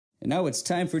And now it's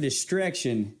time for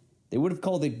distraction. They would have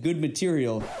called it good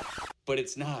material, but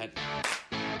it's not.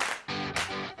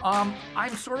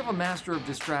 I'm sort of a master of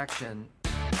distraction.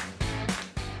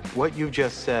 What you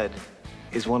just said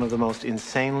is one of the most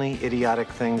insanely idiotic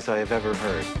things I have ever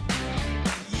heard.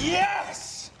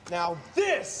 Yes! Now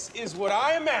this is what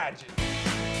I imagined.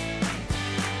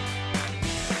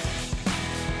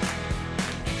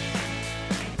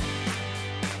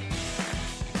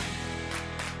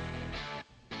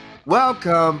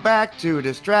 Welcome back to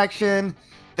Distraction.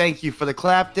 Thank you for the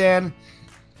clap, Dan.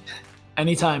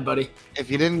 Anytime, buddy. If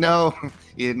you didn't know,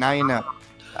 now you know.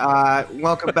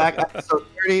 Welcome back, episode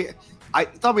 30. I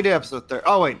thought we did episode 30.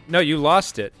 Oh, wait. No, you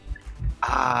lost it.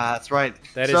 That's right.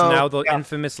 That is now the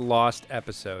infamous lost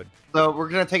episode. So we're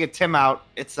going to take a Tim out.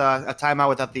 It's a timeout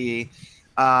without the E.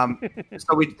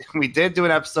 So we did do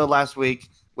an episode last week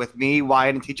with me,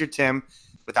 Wyatt, and teacher Tim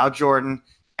without Jordan.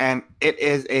 And it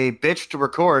is a bitch to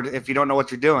record if you don't know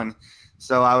what you're doing.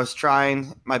 So I was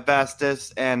trying my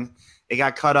bestest, and it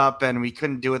got cut up, and we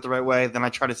couldn't do it the right way. Then I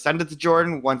tried to send it to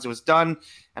Jordan once it was done,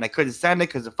 and I couldn't send it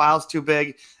because the file's too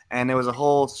big, and there was a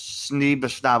whole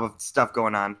schnob of stuff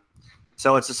going on.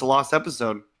 So it's just a lost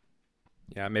episode.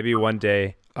 Yeah, maybe one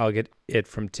day I'll get it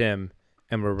from Tim,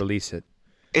 and we'll release it.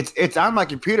 It's on my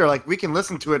computer. Like, we can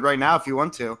listen to it right now if you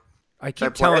want to. I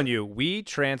keep telling you,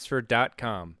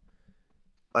 WeTransfer.com.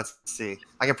 Let's see.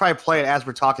 I can probably play it as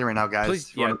we're talking right now, guys.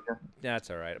 Please, yeah, that's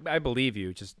all right. I believe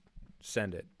you. Just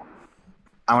send it.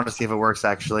 I want to see if it works,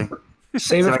 actually.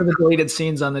 Save it for the deleted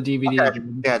scenes on the DVD. Okay.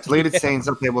 Yeah, deleted scenes.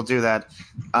 Okay, we'll do that.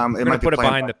 We're going to put it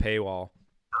behind the paywall.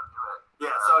 Yeah,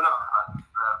 so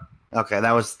no. Okay,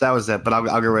 that was it, but I'll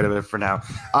get rid of it for now.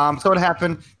 So what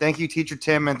happened? Thank you, teacher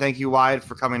Tim, and thank you, Wyatt,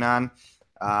 for coming on.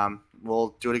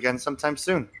 We'll do it again sometime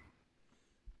soon.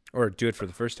 Or do it for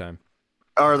the first time.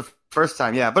 Or the first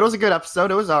time, yeah. But it was a good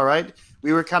episode. It was all right.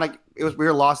 We were we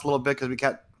were lost a little bit because we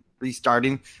kept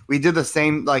restarting. We did the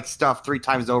same stuff 3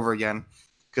 times over again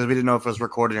because we didn't know if it was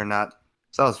recorded or not.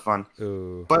 So that was fun.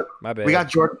 Ooh, but my bad. We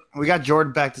got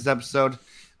Jordan back this episode.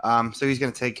 So he's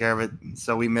gonna take care of it.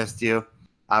 So we missed you,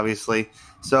 obviously.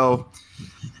 So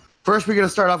first we're gonna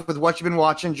start off with what you've been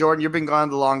watching. Jordan, you've been gone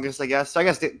the longest, I guess. So I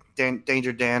guess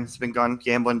Danger Dan has been gone.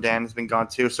 Gambling Dan has been gone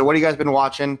too. So what have you guys been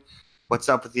watching? What's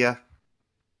up with you?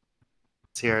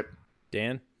 Let's hear it.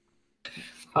 Dan?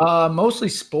 Mostly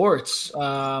sports,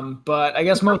 but I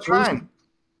guess most recently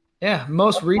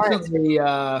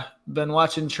been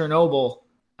watching Chernobyl.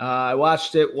 I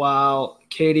watched it while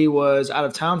Katie was out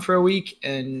of town for a week,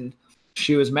 and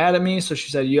she was mad at me, so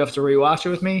she said, you have to rewatch it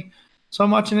with me. So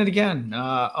I'm watching it again.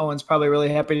 Owen's probably really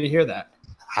happy to hear that.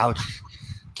 Ouch.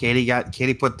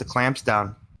 Katie put the clamps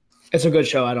down. It's a good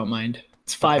show. I don't mind.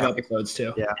 It's 5 episodes,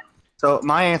 too. Yeah. So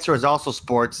my answer is also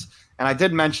sports. And I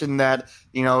did mention that,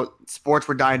 sports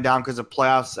were dying down because of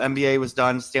playoffs. NBA was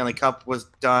done. Stanley Cup was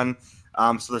done.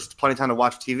 So there's plenty of time to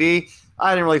watch TV.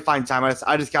 I didn't really find time.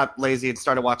 I just got lazy and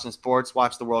started watching sports,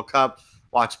 watched the World Cup,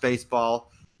 watched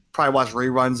baseball, probably watched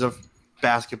reruns of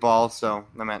basketball. So,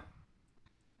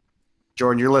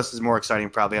 Jordan, your list is more exciting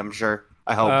probably, I'm sure.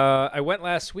 I hope. I went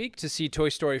last week to see Toy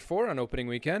Story 4 on opening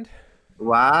weekend.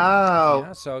 Wow.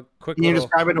 Yeah, so Can you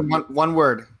describe it in one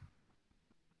word?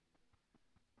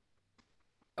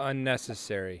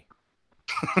 Unnecessary.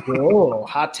 Oh,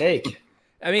 hot take.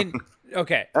 I mean,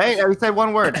 okay. Hey, I said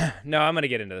one word. No, I'm going to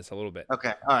get into this a little bit.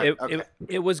 Okay, all right.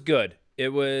 It was good. It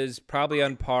was probably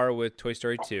on par with Toy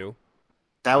Story 2.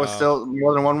 That was still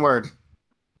more than one word.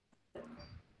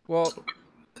 Well,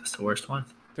 that's the worst one.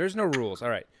 There's no rules.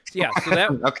 All right. So, yeah, so that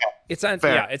okay. It's on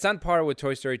Fair. Yeah, it's on par with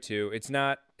Toy Story 2. It's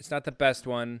not the best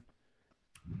one.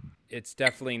 It's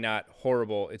definitely not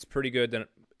horrible. It's pretty good.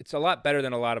 It's a lot better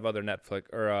than a lot of other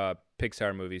Netflix or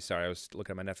Pixar movies. Sorry, I was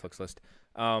looking at my Netflix list.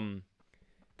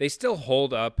 They still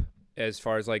hold up as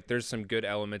far as there's some good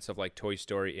elements of Toy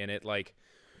Story in it.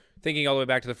 Thinking all the way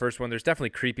back to the first one, there's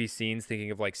definitely creepy scenes. Thinking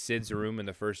of Sid's room in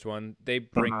the first one, they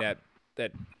bring that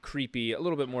creepy, a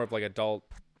little bit more of adult,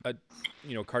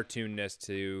 cartoonness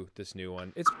to this new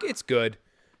one. It's good,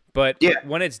 but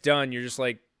when it's done, you're just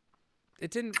I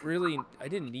didn't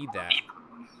need that.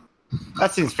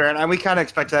 That seems fair, and we kind of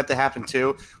expected that to happen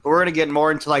too. But we're going to get more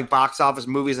into box office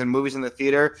movies and movies in the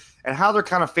theater and how they're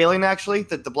kind of failing, actually,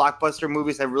 that the blockbuster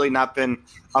movies have really not been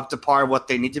up to par what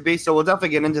they need to be. So we'll definitely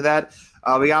get into that.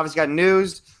 We obviously got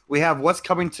news. We have what's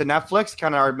coming to Netflix,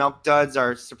 kind of our milk duds,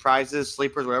 our surprises,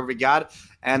 sleepers, whatever we got.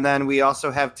 And then we also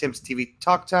have Tim's TV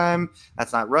Talk Time.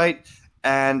 That's not right.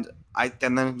 That's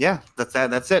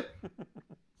it.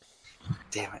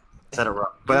 Damn it. Said it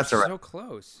wrong, but that's all right. So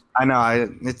close. I know.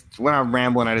 It's when I'm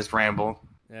rambling, I just ramble.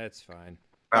 That's fine.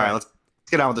 All right, let's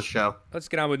get on with the show. Let's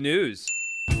get on with news.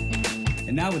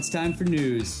 And now it's time for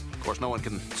news. Of course, no one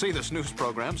can see this news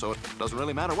program, so it doesn't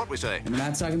really matter what we say. And we're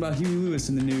not talking about Huey Lewis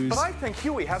in the news. But I think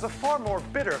Huey has a far more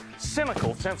bitter,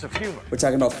 cynical sense of humor. We're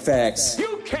talking about facts.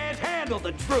 You can't handle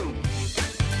the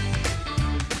truth.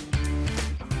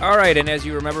 All right, and as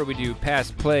you remember, we do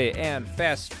Pass, Play, and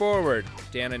Fast Forward.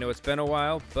 Dan, I know it's been a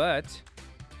while, but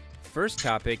first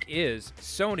topic is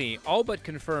Sony all but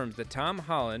confirms that Tom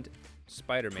Holland,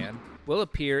 Spider-Man, will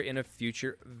appear in a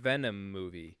future Venom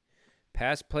movie.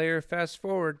 Pass, play, or fast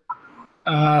forward?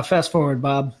 Fast forward,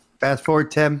 Bob. Fast forward,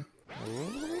 Tim.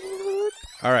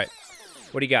 All right.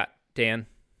 What do you got, Dan?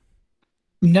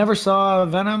 Never saw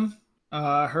Venom.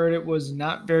 Heard it was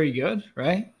not very good,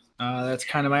 right? That's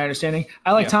kind of my understanding.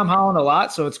 I like Tom Holland a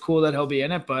lot, so it's cool that he'll be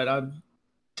in it, but I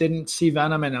didn't see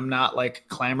Venom, and I'm not like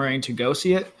clamoring to go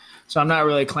see it. So I'm not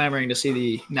really clamoring to see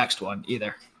the next one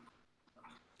either.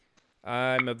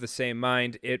 I'm of the same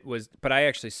mind. It was, but I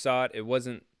actually saw it. It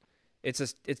wasn't.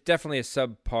 It's definitely a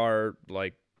subpar,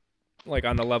 like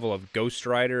on the level of Ghost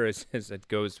Rider as it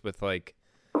goes with like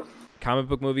comic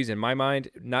book movies. In my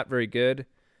mind, not very good.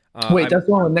 Wait, that's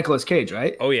the one with Nicolas Cage,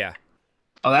 right? Oh yeah.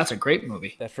 Oh, that's a great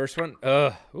movie. That first one.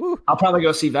 I'll probably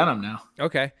go see Venom now.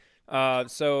 Okay.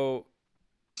 So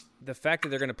the fact that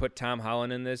they're going to put Tom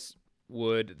Holland in this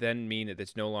would then mean that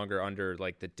it's no longer under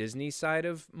like the Disney side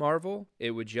of Marvel. It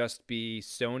would just be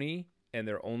Sony and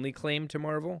their only claim to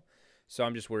Marvel. So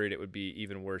I'm just worried it would be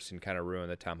even worse and kind of ruin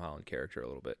the Tom Holland character a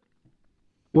little bit.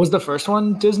 Was the first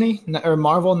one Disney or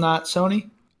Marvel, not Sony?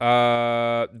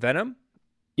 Venom?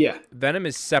 Yeah. Venom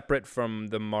is separate from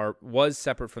the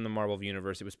separate from the Marvel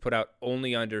universe. It was put out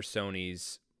only under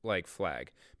Sony's like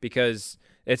flag because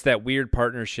it's that weird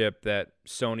partnership that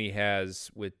Sony has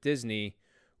with Disney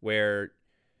where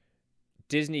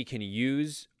Disney can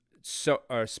use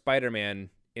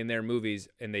Spider-Man in their movies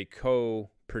and they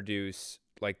co-produce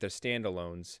like the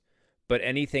standalones, but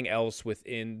anything else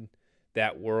within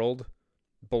that world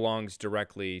belongs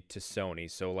directly to Sony.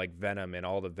 So like Venom and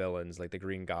all the villains, like the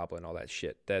Green Goblin, all that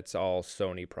shit, that's all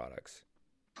Sony products,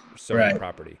 Sony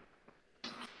property.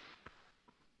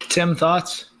 Tim,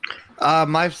 thoughts?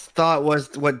 My thought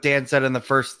was what Dan said in the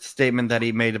first statement that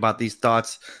he made about these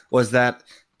thoughts was that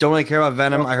don't really care about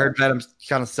Venom. I heard Venom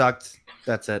kind of sucked.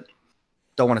 That's it.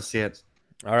 Don't want to see it.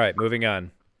 All right, moving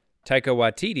on. Taika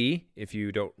Waititi, if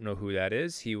you don't know who that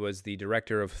is, he was the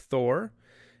director of Thor.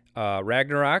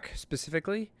 Ragnarok,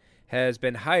 specifically, has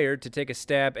been hired to take a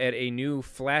stab at a new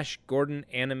Flash Gordon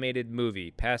animated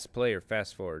movie. Pass, play, or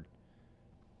fast forward?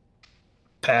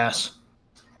 Pass.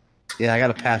 Yeah, I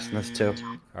got to pass on this too.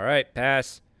 All right,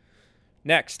 pass.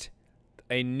 Next,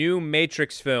 a new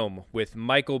Matrix film with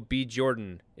Michael B.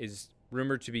 Jordan is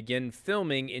rumored to begin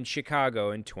filming in Chicago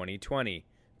in 2020.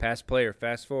 Pass, play, or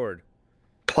fast forward?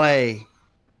 Play.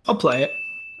 I'll play it.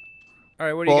 All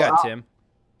right, what do you got, Tim?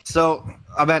 So,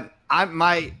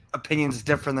 my opinion is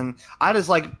different than I just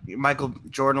like Michael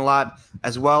Jordan a lot,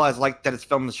 as well as like that it's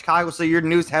filmed in Chicago. So your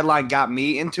news headline got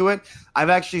me into it. I've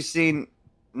actually seen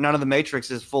none of the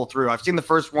Matrixes full through. I've seen the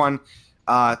first one,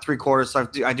 3/4,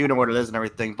 so I do know what it is and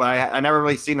everything, but I never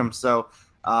really seen them. So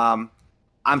I'm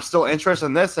still interested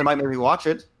in this and might maybe watch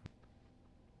it.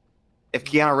 If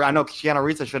I know Keanu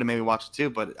Reeves, I should have maybe watched it too,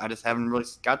 but I just haven't really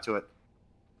got to it.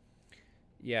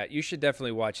 Yeah, you should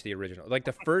definitely watch the original. Like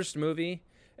the first movie,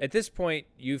 at this point,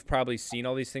 you've probably seen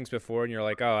all these things before, and you're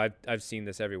like, oh, I've seen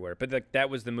this everywhere. But that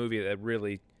was the movie that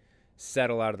really set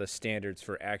a lot of the standards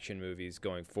for action movies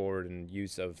going forward and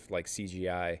use of like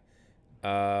CGI.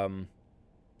 After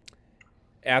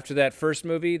that first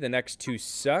movie, the next two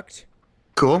sucked.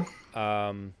 Cool.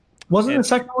 Wasn't the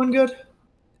second one good?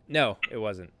 No, it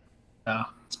wasn't. No,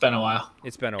 it's been a while.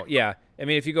 Yeah. I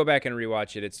mean, if you go back and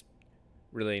rewatch it, it's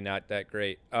really not that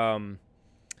great. The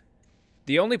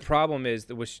only problem is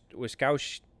the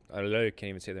Wachowskis. I can't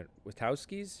even say that.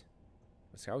 Wachowskis.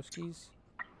 I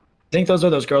think those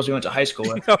are those girls we went to high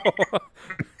school with.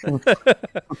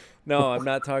 No, I'm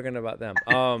not talking about them.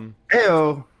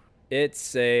 Heyo.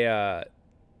 It's a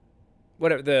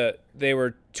whatever. They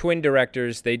were twin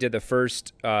directors. They did the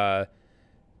first.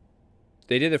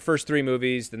 They did the first three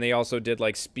movies. Then they also did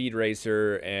like Speed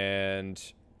Racer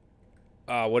and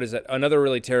what is that? Another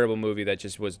really terrible movie that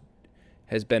just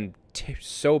has been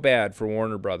so bad for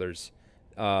Warner Brothers.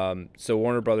 So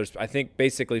Warner Brothers, I think,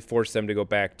 basically forced them to go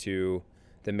back to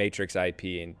the Matrix IP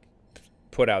and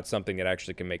put out something that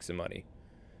actually can make some money.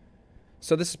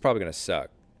 So this is probably going to suck.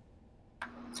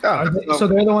 So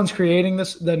they're the ones creating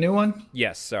the new one?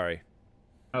 Yes, sorry.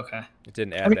 Okay. It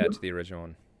didn't add that to the original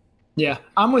one. Yeah,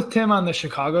 I'm with Tim on the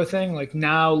Chicago thing. Like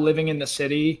now living in the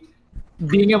city,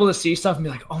 being able to see stuff and be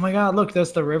like, oh my God, look,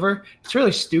 that's the river. It's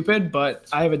really stupid, but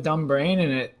I have a dumb brain,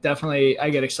 and I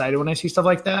get excited when I see stuff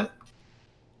like that.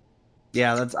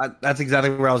 Yeah, that's exactly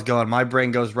where I was going. My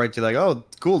brain goes right to like, oh,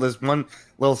 cool. This one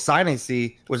little sign I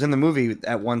see was in the movie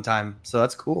at one time, so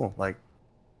that's cool. Like,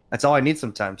 that's all I need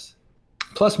sometimes.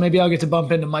 Plus, maybe I'll get to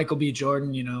bump into Michael B.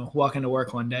 Jordan, walking to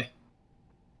work one day.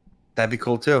 That'd be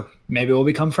cool too. Maybe we'll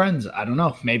become friends. I don't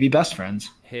know. Maybe best friends.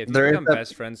 Hey, if you become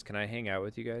best friends, can I hang out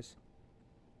with you guys?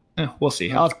 Yeah, we'll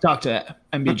see. I'll talk to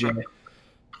MBJ.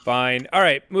 Fine. All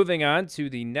right, moving on to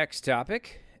the next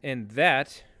topic, and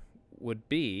that would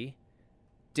be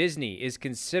Disney is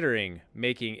considering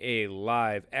making a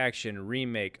live-action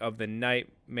remake of The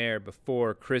Nightmare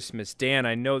Before Christmas. Dan,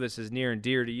 I know this is near and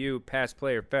dear to you. Pass,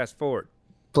 play, or fast forward?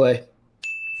 Play.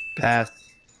 Pass.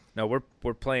 No,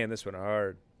 we're playing this one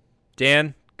hard.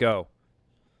 Dan, go.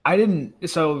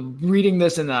 So reading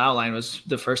this in the outline was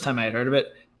the first time I had heard of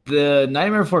it. The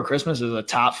Nightmare Before Christmas is a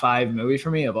top 5 movie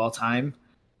for me of all time.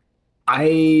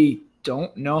 I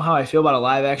don't know how I feel about a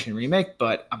live action remake,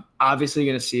 but I'm obviously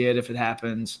going to see it if it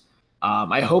happens.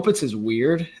 I hope it's as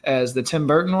weird as the Tim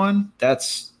Burton one.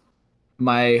 That's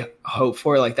my hope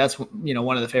for it. Like, that's,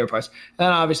 one of the favorite parts. And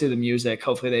then obviously the music.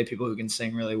 Hopefully they have people who can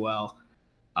sing really well.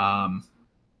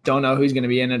 Don't know who's going to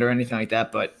be in it or anything like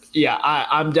that, but yeah,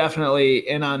 I'm definitely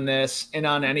in on this, in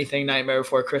on anything Nightmare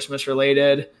Before Christmas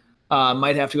related.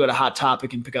 Might have to go to Hot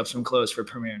Topic and pick up some clothes for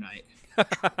premiere night.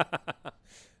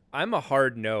 I'm a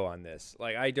hard no on this.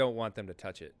 Like, I don't want them to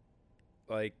touch it.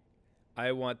 Like,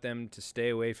 I want them to stay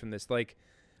away from this. Like,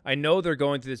 I know they're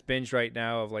going through this binge right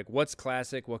now of like, what's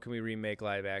classic? What can we remake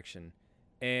live action?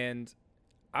 And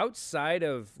outside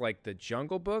of like the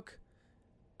Jungle Book,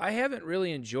 I haven't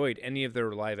really enjoyed any of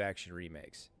their live action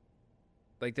remakes.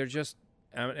 Like, they're just,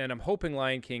 and I'm hoping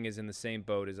Lion King is in the same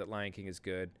boat as that Lion King is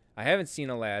good. I haven't seen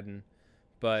Aladdin,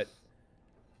 but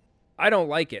I don't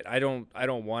like it. I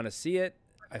don't want to see it.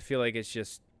 I feel like it's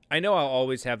just, I know I'll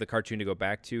always have the cartoon to go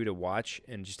back to watch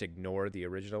and just ignore the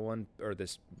original one or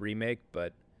this remake,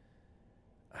 but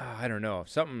I don't know.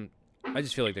 I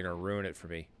just feel like they're going to ruin it for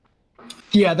me.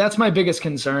 Yeah, that's my biggest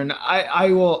concern.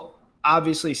 I will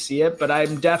obviously see it, but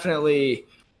I'm definitely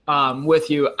with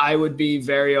you. I would be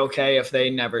very okay if they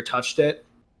never touched it.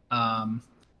 But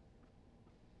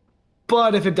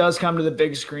if it does come to the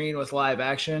big screen with live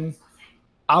action,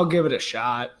 I'll give it a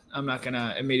shot. I'm not going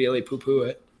to immediately poo-poo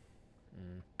it.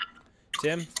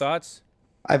 Tim, thoughts?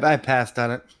 I passed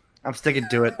on it. I'm sticking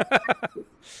to it.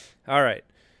 All right.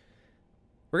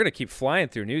 We're going to keep flying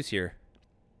through news here.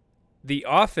 The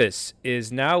Office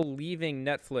is now leaving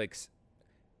Netflix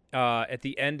at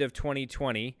the end of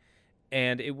 2020,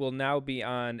 and it will now be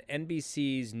on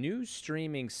NBC's new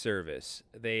streaming service.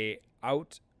 They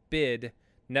outbid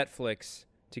Netflix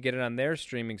to get it on their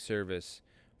streaming service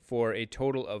for a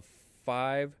total of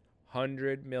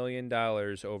 $500 million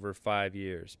over 5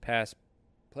 years. Pass,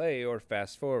 play, or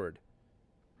fast forward?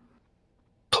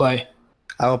 Play.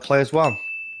 I will play as well.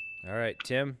 All right,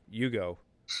 Tim, you go.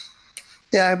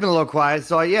 Yeah, I've been a little quiet.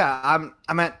 So yeah,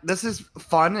 I'm at, this is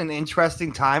fun and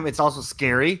interesting time. It's also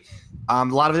scary. A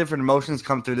lot of different emotions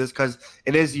come through this because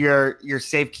it is your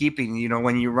safekeeping.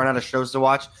 When you run out of shows to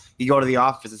watch, you go to The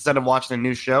Office. Instead of watching a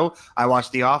new show, I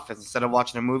watch The Office. Instead of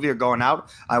watching a movie or going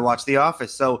out, I watch The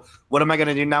Office. So what am I going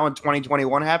to do now when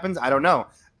 2021 happens? I don't know.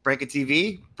 Break a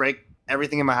TV, break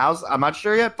everything in my house. I'm not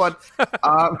sure yet, but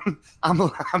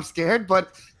I'm scared.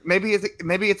 But maybe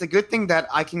it's a good thing that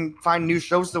I can find new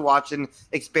shows to watch and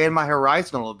expand my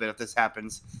horizon a little bit if this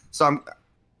happens. So I'm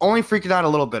only freaking out a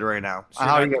little bit right now. So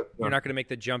you're not going to make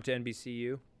the jump to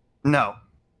NBCU? No.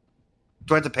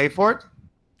 Do I have to pay for it?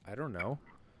 I don't know.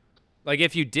 Like,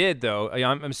 if you did, though,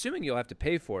 I'm assuming you'll have to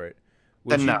pay for it.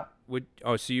 Then no.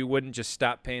 So you wouldn't just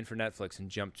stop paying for Netflix and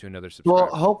jump to another subscriber?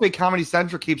 Well, hopefully Comedy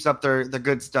Central keeps up their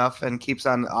good stuff and keeps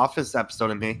on Office episode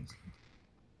of me.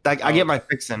 I get my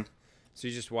fix in. So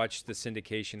you just watch the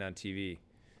syndication on TV?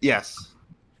 Yes.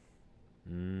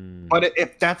 But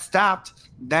if that stopped,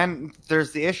 then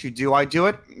there's the issue. Do I do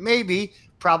it? Maybe.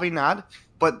 Probably not.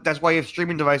 But that's why you have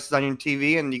streaming devices on your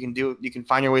TV, and you can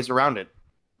find your ways around it.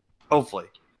 Hopefully.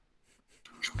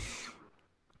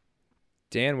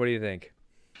 Dan, what do you think?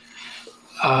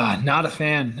 Not a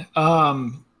fan.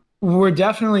 We're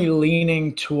definitely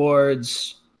leaning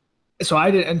towards. So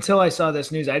until I saw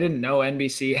this news, I didn't know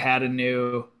NBC had a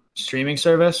new streaming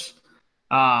service.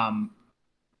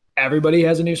 Everybody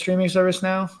has a new streaming service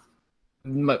now.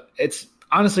 It's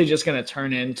honestly just going to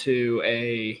turn into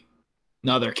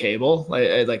another cable.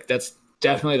 Like that's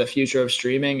definitely the future of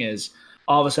streaming. Is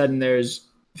all of a sudden there's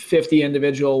 50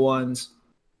 individual ones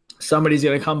somebody's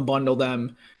going to come bundle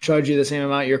them, charge you the same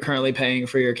amount you're currently paying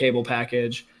for your cable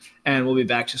package, and we'll be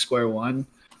back to square one.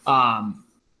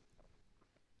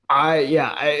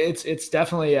 It's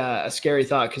definitely a scary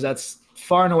thought because that's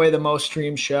far and away the most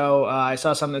streamed show. I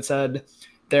saw something that said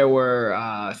it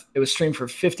was streamed for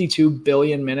 52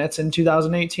 billion minutes in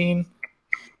 2018,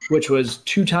 which was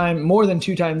more than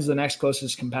 2 times the next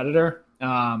closest competitor.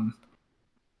 I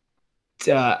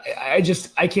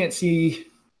can't see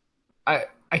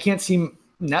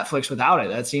Netflix without it.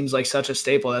 That seems like such a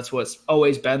staple. That's what's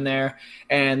always been there.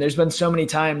 And there's been so many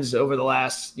times over the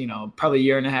last, probably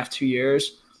year and a half, 2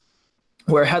 years,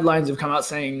 where headlines have come out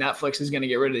saying Netflix is going to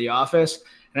get rid of The Office,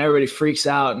 and everybody freaks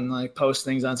out and like posts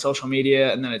things on social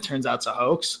media, and then it turns out it's a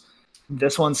hoax.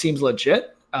 This one seems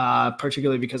legit,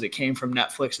 particularly because it came from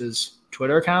Netflix's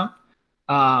Twitter account.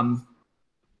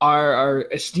 Our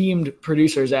esteemed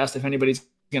producers asked if anybody's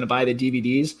going to buy the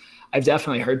DVDs. I've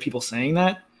definitely heard people saying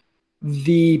that.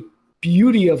 The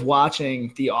beauty of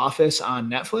watching The Office on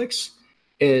Netflix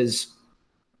is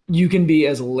you can be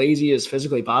as lazy as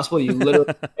physically possible. You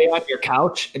literally stay on your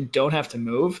couch and don't have to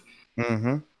move.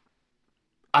 Mm-hmm.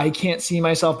 I can't see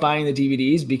myself buying the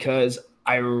DVDs because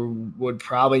I would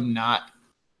probably not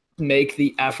make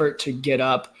the effort to get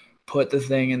up, put the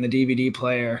thing in the DVD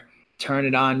player, turn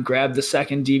it on, grab the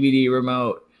second DVD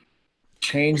remote,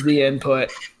 change the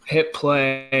input, hit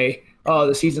play. Oh,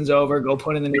 the season's over. Go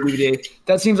put in the new DVD.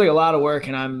 That seems like a lot of work,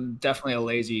 and I'm definitely a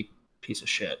lazy piece of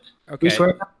shit. Okay. We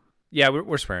swear? Yeah,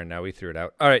 we're swearing now. We threw it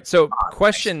out. All right. So,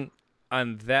 question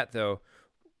on that though: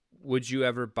 would you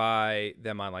ever buy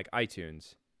them on like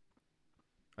iTunes?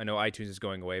 I know iTunes is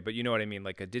going away, but you know what I mean,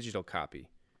 like a digital copy.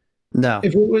 No.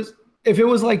 If it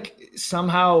was like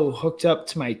somehow hooked up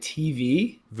to my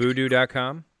TV,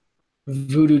 Vudu.com.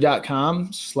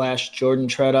 Voodoo.com/Jordan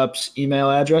Tredup's email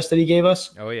address that he gave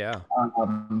us. Oh yeah.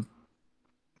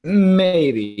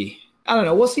 Maybe. I don't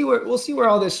know. We'll see where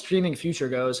all this streaming future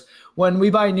goes. When we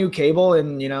buy new cable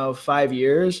in 5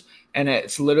 years and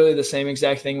it's literally the same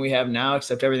exact thing we have now,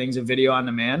 except everything's a video on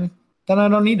demand, then I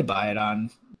don't need to buy it on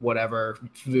whatever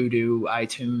Vudu,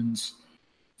 iTunes,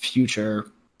 Future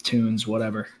Tunes,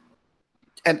 whatever.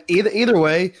 And either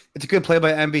way, it's a good play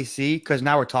by NBC because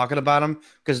now we're talking about them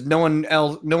because no one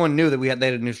knew that they had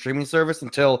a new streaming service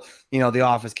until The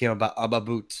Office came about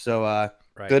boot. So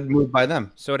Right. Good move by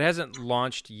them. So it hasn't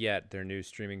launched yet, their new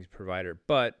streaming provider,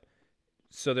 but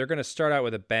so they're going to start out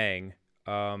with a bang.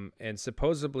 And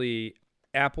supposedly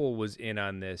Apple was in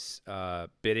on this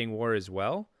bidding war as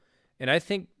well. And I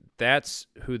think that's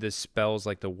who this spells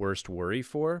like the worst worry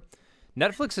for.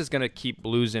 Netflix is going to keep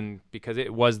losing because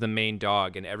it was the main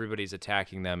dog and everybody's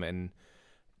attacking them. And,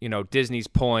 Disney's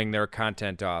pulling their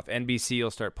content off. NBC will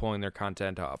start pulling their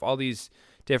content off. All these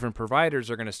different providers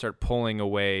are going to start pulling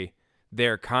away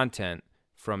their content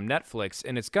from Netflix.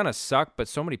 And it's going to suck,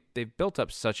 but they've built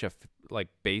up such a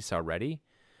base already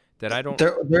that I don't.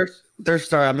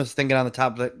 Sorry, I'm just thinking on the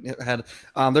top of the head.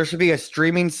 There should be a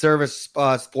streaming service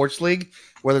sports league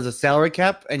where there's a salary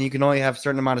cap and you can only have a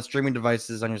certain amount of streaming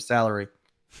devices on your salary.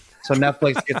 So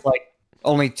Netflix gets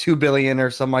only $2 billion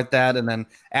or something like that, and then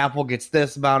Apple gets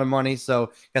this amount of money. So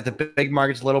you got the big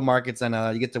markets, little markets, and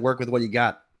you get to work with what you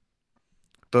got.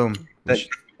 Boom, that's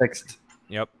fixed.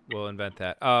 Yep, we'll invent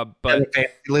that. But But a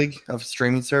fantasy league of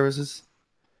streaming services.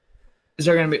 Is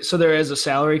there going to be? So there is a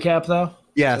salary cap though.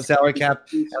 Yeah, salary cap.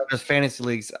 There's fantasy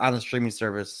leagues on the streaming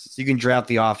service. So you can draft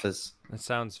The Office. that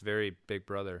sounds very Big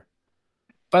Brother.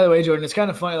 By the way, Jordan, it's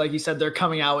kind of funny. Like you said, they're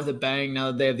coming out with a bang now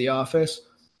that they have The Office.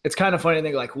 It's kind of funny to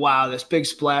think like, wow, this big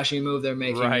splashy move they're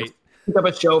making. Right. Pick up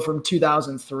a show from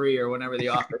 2003 or whenever The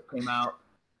Office came out.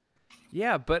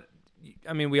 Yeah, but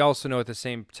I mean, we also know at the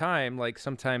same time,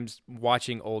 sometimes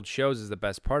watching old shows is the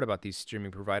best part about these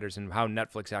streaming providers and how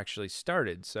Netflix actually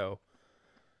started. So,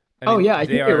 I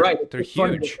think you're right. They're It's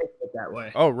funny to huge. think of it that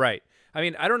way. Oh, right. I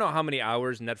mean, I don't know how many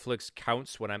hours Netflix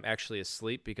counts when I'm actually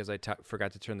asleep because I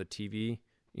forgot to turn the TV,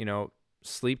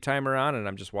 sleep timer on, and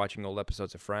I'm just watching old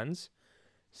episodes of Friends.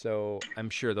 So I'm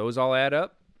sure those all add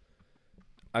up.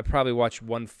 I probably watch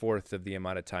 1/4 of the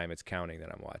amount of time it's counting that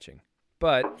I'm watching,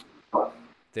 but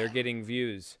they're getting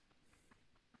views.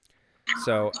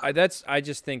 So I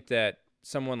just think that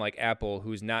someone like Apple,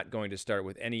 who's not going to start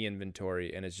with any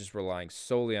inventory and is just relying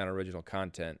solely on original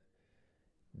content,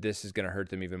 this is going to hurt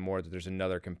them even more that there's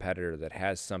another competitor that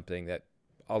has something that,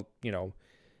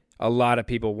 a lot of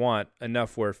people want,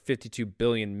 enough where 52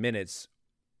 billion minutes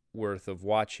worth of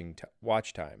watch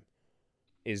time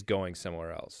is going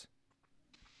somewhere else.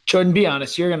 Jordan, be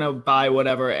honest. You're going to buy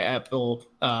whatever Apple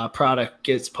product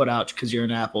gets put out because you're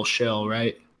an Apple shill,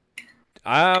 right?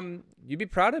 You'd be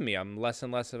proud of me. I'm less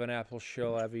and less of an Apple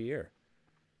shill every year.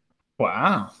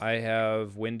 Wow. I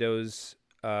have Windows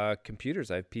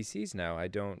computers. I have PCs now. I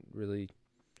don't really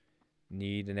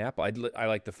need an Apple. I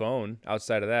like the phone.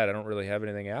 Outside of that, I don't really have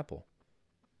anything Apple.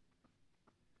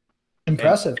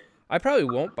 Impressive. And I probably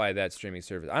won't buy that streaming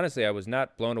service. Honestly, I was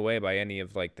not blown away by any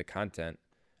of like the content.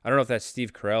 I don't know if that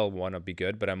Steve Carell one will be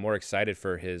good, but I'm more excited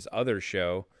for his other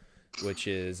show, which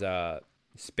is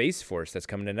Space Force that's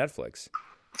coming to Netflix.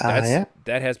 Yeah.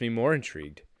 That has me more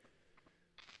intrigued.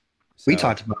 We So,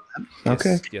 talked about that.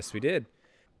 Okay. Yes, we did.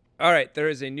 All right, there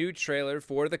is a new trailer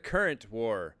for The Current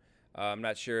War. I'm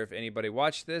not sure if anybody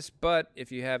watched this, but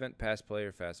if you haven't, pass, play,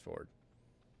 or fast forward.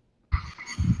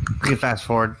 We can fast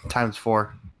forward times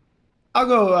 4. I'll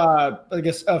go, I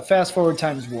guess, fast forward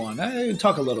times 1.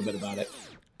 Talk a little bit about it.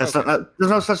 That's not,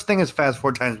 there's no such thing as fast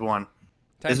forward times 1.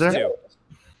 Times Is there? 2.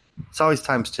 It's always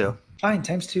times 2. Fine,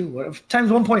 times 2. What? Times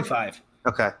 1.5.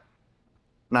 Okay.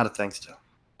 Not a thanks to.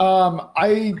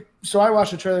 I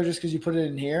watched the trailer just because you put it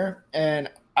in here, and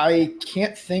I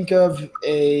can't think of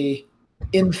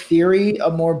in theory, a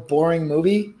more boring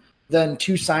movie than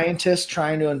 2 scientists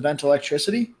trying to invent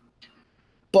electricity.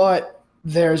 But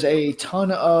there's a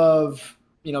ton of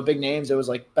big names. It was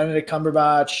like Benedict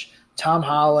Cumberbatch, Tom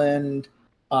Holland,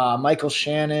 Michael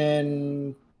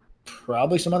Shannon,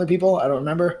 probably some other people. I don't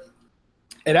remember.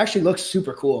 It actually looks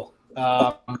super cool.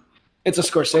 It's a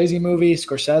Scorsese movie,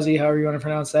 Scorsese, however you want to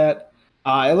pronounce that.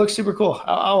 It looks super cool.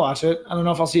 I'll watch it. I don't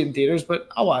know if I'll see it in theaters, but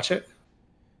I'll watch it.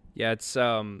 Yeah, it's.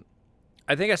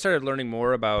 I think I started learning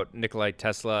more about Nikola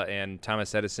Tesla and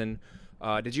Thomas Edison.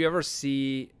 Did you ever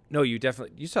see? No, you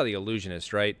saw The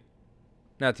Illusionist, right?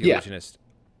 Not The Illusionist.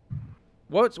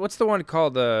 What's the one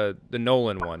called, the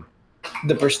Nolan one?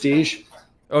 The Prestige.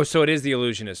 Oh, so it is The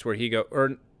Illusionist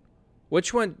where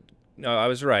which one? No, I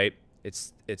was right.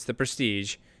 It's The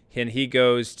Prestige, and he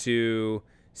goes to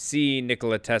see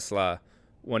Nikola Tesla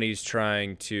when he's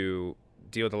trying to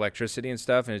deal with electricity and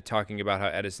stuff, and talking about how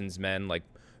Edison's men like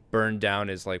burned down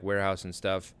his like warehouse and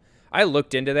stuff. I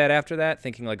looked into that after that,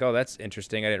 thinking like, oh, that's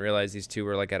interesting. I didn't realize these two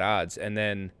were like at odds, and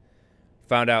then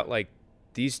found out like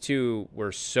these two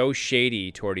were so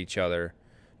shady toward each other,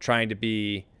 trying to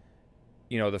be,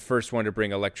 the first one to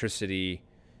bring electricity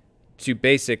to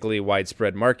basically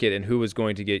widespread market, and who was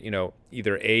going to get,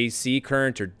 either AC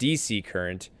current or DC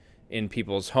current in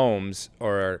people's homes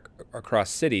or across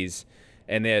cities.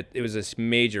 And that it was this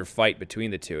major fight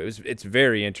between the two. It's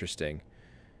very interesting.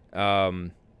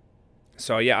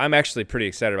 So yeah, I'm actually pretty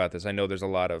excited about this. I know there's a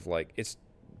lot of like, it's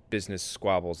business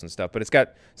squabbles and stuff, but it's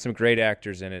got some great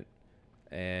actors in it,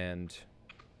 and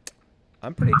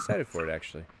I'm pretty excited for it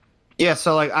actually. Yeah,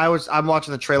 so like I'm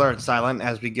watching the trailer in silent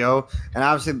as we go, and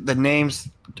obviously the names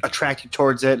attract you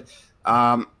towards it.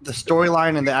 The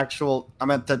storyline and the actual,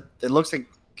 it looks like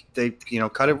they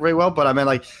cut it very well, but I mean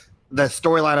like the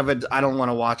storyline of it, I don't want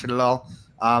to watch it at all.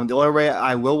 The only way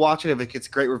I will watch it if it gets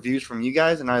great reviews from you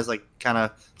guys, and I was like kind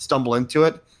of stumble into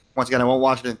it. Once again, I won't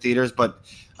watch it in theaters, but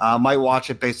might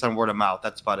watch it based on word of mouth.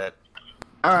 That's about it.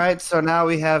 All right, so now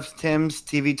we have Tim's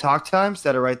TV talk times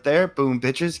that are right there. Boom,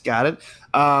 bitches, got it.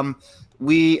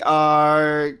 We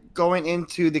are going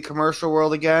into the commercial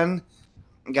world again.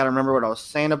 I got to remember what I was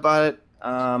saying about it.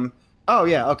 Oh,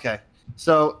 yeah, okay.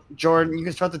 So, Jordan, you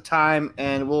can start the time,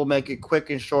 and we'll make it quick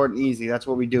and short and easy. That's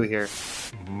what we do here.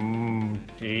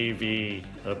 TV,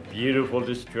 a beautiful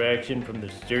distraction from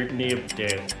the certainty of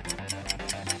death.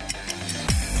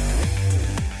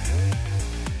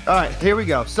 All right, here we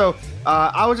go. So,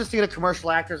 I was just thinking of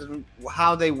commercial actors and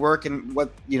how they work and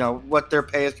what their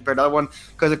pay is compared to other one.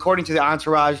 Because according to the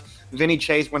Entourage, Vinny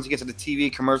Chase, once he gets into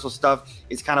TV commercial stuff,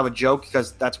 it's kind of a joke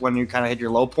because that's when you kind of hit your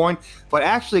low point. But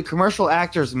actually, commercial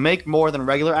actors make more than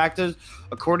regular actors.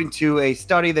 According to a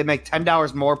study, they make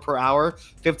 $10 more per hour,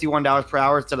 $51 per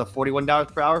hour instead of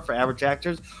 $41 per hour for average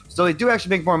actors. So they do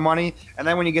actually make more money. And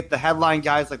then when you get the headline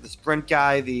guys like the Sprint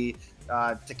guy, the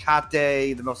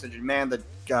Tecate, the Most Injured Man, the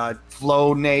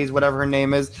Flo Nays, whatever her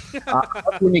name is.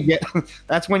 That's when you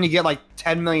get like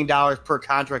 $10 million per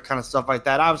contract, kind of stuff like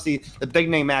that. Obviously, the big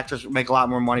name actors make a lot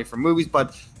more money from movies,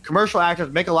 but commercial actors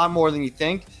make a lot more than you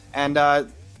think. And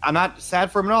I'm not sad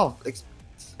for them at all,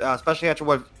 especially after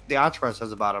what the Entourage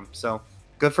says about them. So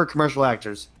good for commercial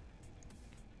actors.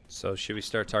 So should we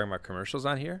start talking about commercials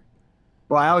on here?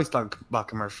 Well, I always talk about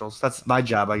commercials. That's my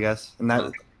job, I guess. And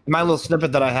that. My little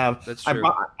snippet that I have. That's true.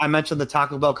 I mentioned the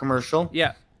Taco Bell commercial.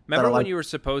 Yeah. Remember when you were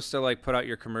supposed to like put out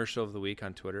your commercial of the week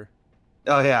on Twitter?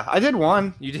 Oh yeah, I did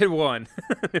one. You did one.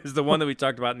 It was the one that we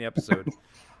taled about in the episode.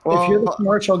 Well, if you're the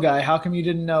commercial guy, how come you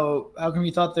didn't know? How come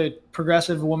you thought the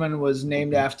progressive woman was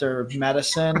named after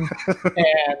medicine,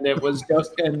 and it was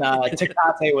just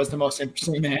Tecate was the most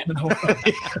interesting man in the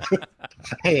world?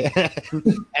 Hey,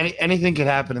 anything could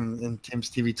happen in Tim's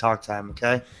TV talk time.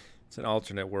 Okay. It's an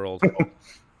alternate world.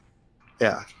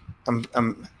 Yeah,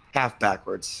 I'm half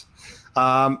backwards.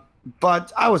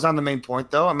 But I was on the main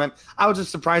point though. I mean, I was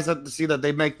just surprised to see that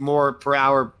they make more per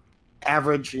hour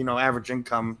average, average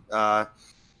income,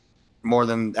 more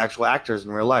than actual actors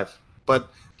in real life.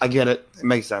 But I get it. It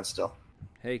makes sense still.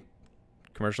 Hey,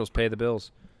 commercials pay the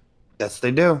bills. Yes,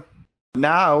 they do.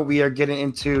 Now we are getting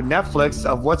into Netflix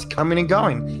of what's coming and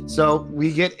going. So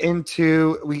we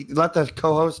let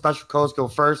the special co-host go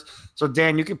first. So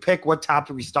Dan, you can pick what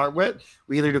topic we start with.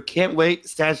 We either do Can't Wait,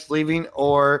 Stash Leaving,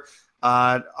 or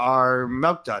our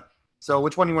Milk Dud. So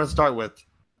which one do you want to start with?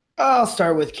 I'll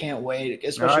start with Can't Wait,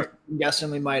 especially right. I'm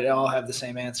guessing we might all have the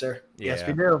same answer. Yeah. Yes,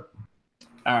 we do.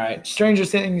 All right. Stranger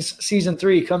Things Season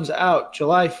 3 comes out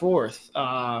July 4th.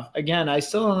 Again, I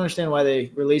still don't understand why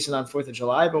they release it on 4th of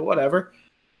July, but whatever.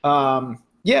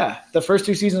 Yeah, the first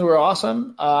 2 seasons were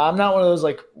awesome. I'm not one of those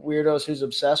like weirdos who's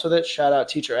obsessed with it. Shout out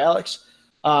Teacher Alex.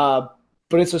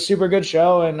 But it's a super good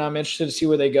show, and I'm interested to see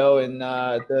where they go in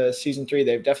the Season 3.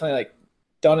 They've definitely like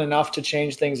done enough to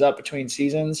change things up between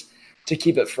seasons to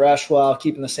keep it fresh while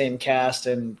keeping the same cast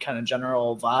and kind of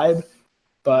general vibe.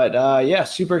 But yeah,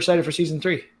 super excited for Season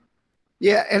 3.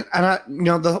 Yeah,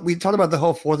 and we talked about the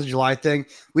whole 4th of July thing.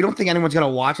 We don't think anyone's gonna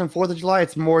watch on 4th of July.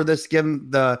 It's more this giving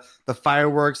the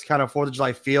fireworks kind of 4th of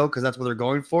July feel because that's what they're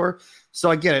going for. So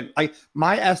I get it.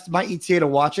 My ETA to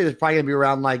watch it is probably gonna be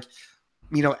around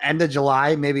end of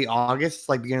July, maybe August,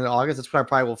 like beginning of August. That's when I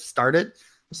probably will start it.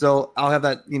 So I'll have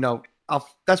that.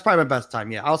 That's probably my best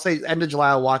time. Yeah, I'll say end of July.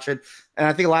 I'll watch it, and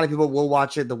I think a lot of people will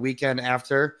watch it the weekend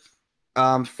after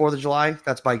 4th of July.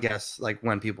 That's my guess. Like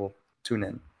when people tune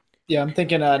in. Yeah, I'm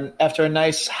thinking after a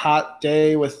nice hot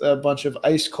day with a bunch of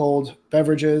ice cold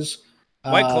beverages.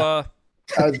 White Claw.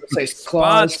 I was going to say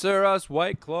claws. Sponsor us,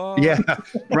 White Claw. Yeah,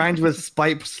 rhymes with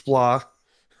Spipe Splaw.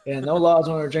 Yeah, no laws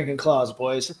when we're drinking claws,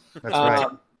 boys. That's right.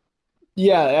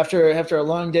 Yeah, after a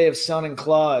long day of sun and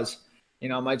claws,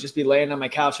 I might just be laying on my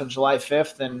couch on July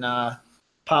 5th and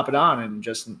pop it on and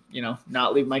just,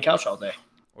 not leave my couch all day.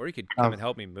 Or you could come and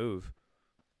help me move.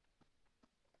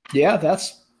 Yeah,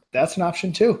 that's an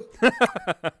option too.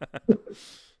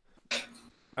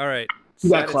 All right. You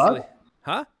got claws?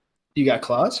 Huh? You got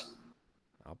claws?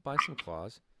 I'll buy some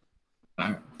claws.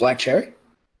 Black cherry?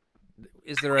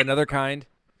 Is there another kind?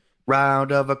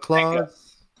 Round of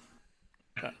applause.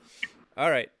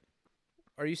 All right.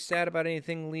 Are you sad about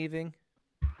anything leaving?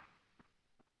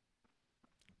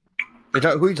 Who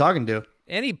are you talking to?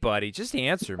 Anybody. Just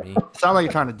answer me. Sound like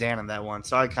you're trying to Dan on that one,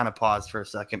 so I kind of paused for a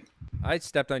second. I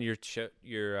stepped on your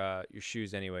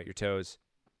shoes anyway, your toes.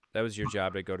 That was your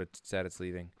job to go to sad it's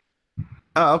leaving.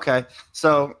 Oh, okay.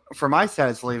 So for my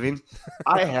status leaving,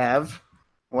 I have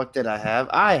what did I have?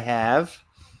 I have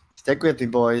stick with me,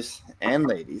 boys and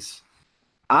ladies.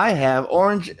 I have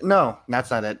orange. No, that's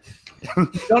not it.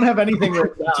 Don't have anything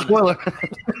written down. Spoiler.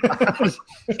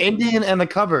 Indian and the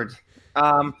Cupboard.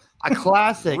 A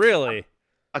classic. Really?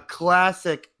 A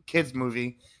classic kids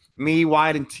movie. Me,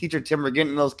 Wyatt, and Teacher Tim were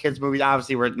getting those kids movies.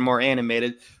 Obviously, were more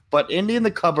animated. But Indian in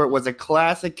the Cupboard was a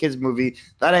classic kids movie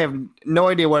that I have no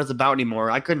idea what it's about anymore.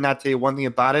 I could not tell you one thing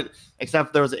about it,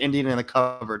 except there was an Indian in the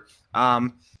Cupboard.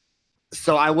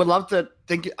 So I would love to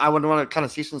think. I would want to kind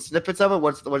of see some snippets of it,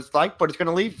 what it's like, but it's going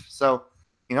to leave. So,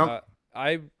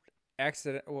 I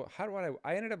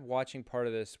ended up watching part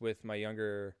of this with my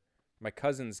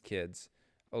cousin's kids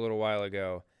a little while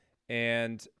ago,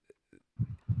 and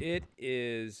it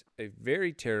is a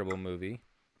very terrible movie.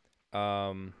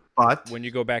 But when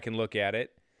you go back and look at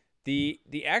it, the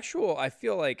actual, I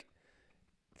feel like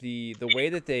the way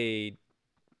that they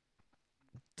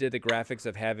did the graphics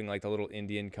of having like the little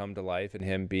Indian come to life and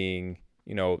him being,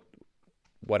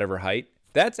 whatever height,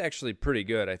 that's actually pretty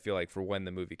good. I feel like for when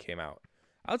the movie came out.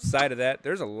 Outside of that,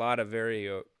 there's a lot of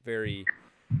very, very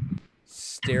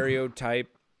stereotype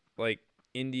like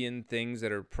Indian things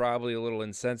that are probably a little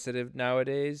insensitive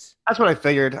nowadays. That's what I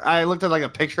figured. I looked at like a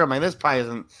picture. I'm like, this probably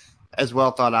isn't as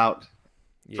well thought out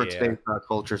for today's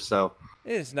culture. So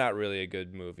it's not really a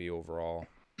good movie overall.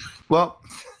 Well,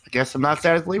 I guess I'm not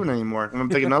sad at leaving anymore. I'm gonna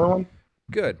pick another one.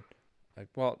 Good.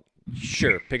 Well,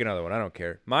 sure, pick another one. I don't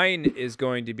care. Mine is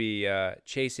going to be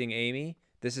Chasing Amy.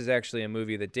 This is actually a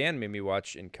movie that Dan made me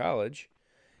watch in college,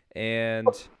 and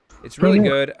it's really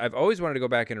good. I've always wanted to go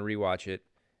back and rewatch it,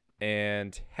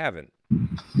 and haven't.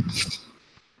 And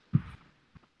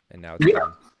now it's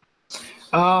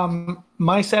done.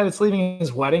 My sad it's leaving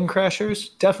is Wedding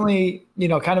Crashers. Definitely,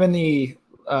 kind of in the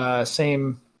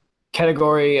same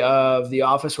category of The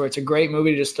Office, where it's a great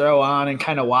movie to just throw on and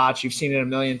kind of watch. You've seen it a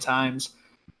million times.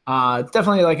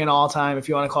 Definitely like an all-time, if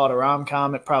you want to call it a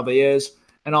rom-com, it probably is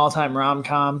an all-time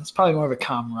rom-com. It's probably more of a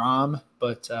com-rom,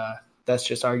 but that's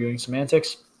just arguing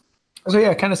semantics. So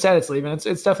yeah, kind of sad it's leaving. It's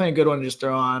definitely a good one to just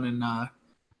throw on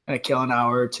and kill an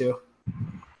hour or two.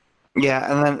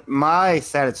 Yeah, and then my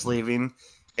sad it's leaving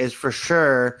is for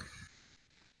sure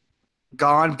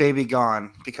Gone Baby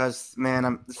Gone, because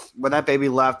man, when that baby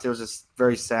left, it was just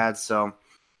very sad. So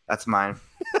that's mine.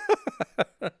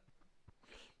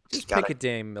 Just pick a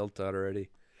damn milk dud already.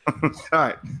 All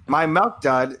right, my milk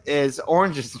dud is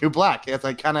Orange Is the New Black, as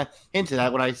I kind of hinted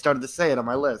at when I started to say it on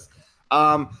my list.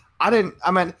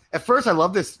 At first I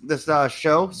loved this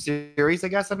show series, I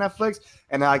guess, on Netflix,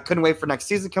 and I couldn't wait for next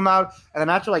season to come out. And then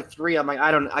after like 3, I'm like,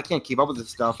 I can't keep up with this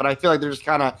stuff, and I feel like they're just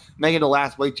kind of making it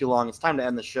last way too long. It's time to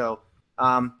end the show.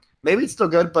 Maybe it's still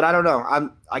good, but I don't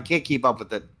know. I can't keep up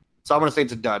with it, so I'm gonna say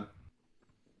it's a dud.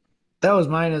 That was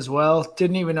mine as well.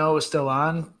 Didn't even know it was still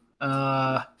on.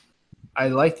 I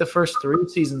liked the first 3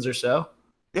 seasons or so.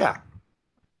 Yeah,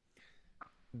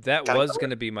 that was going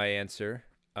to be my answer.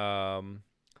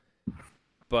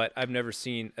 But I've never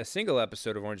seen a single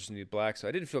episode of Orange Is the New Black, so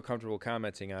I didn't feel comfortable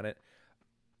commenting on it.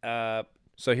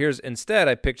 So instead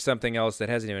I picked something else that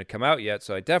hasn't even come out yet,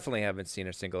 so I definitely haven't seen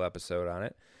a single episode on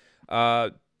it.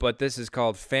 But this is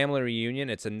called Family Reunion.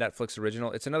 It's a Netflix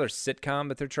original. It's another sitcom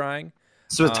that they're trying.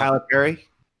 So with Tyler Perry?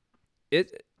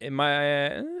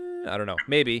 I don't know.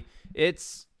 Maybe.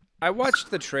 I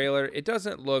watched the trailer. It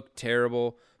doesn't look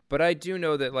terrible, but I do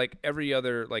know that like every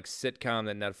other like sitcom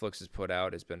that Netflix has put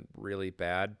out has been really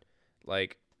bad.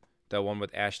 Like the one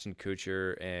with Ashton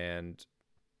Kutcher and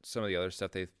some of the other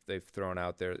stuff they've thrown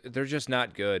out there. They're just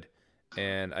not good.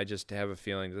 And I just have a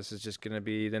feeling this is just going to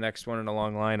be the next one in a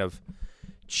long line of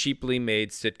cheaply made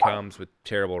sitcoms with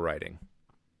terrible writing.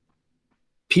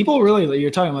 People really,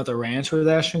 you're talking about The Ranch with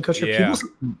Ashton Kutcher. Yeah.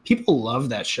 People love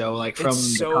that show, like from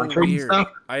It's the so country and weird. stuff.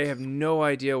 I have no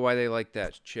idea why they like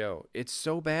that show. It's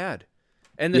so bad.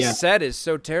 And the set is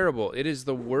so terrible. It is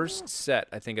the worst set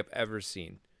I think I've ever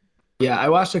seen. Yeah, I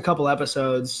watched a couple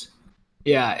episodes.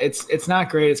 Yeah, it's not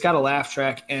great. It's got a laugh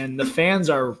track, and the fans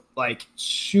are like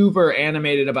super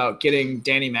animated about getting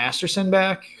Danny Masterson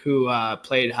back, who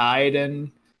played Hyde in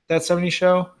that 70s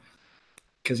show,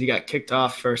 because he got kicked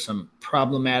off for some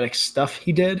problematic stuff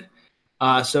he did.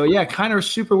 So yeah, kind of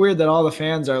super weird that all the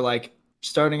fans are like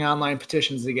starting online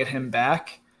petitions to get him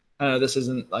back. I know this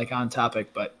isn't like on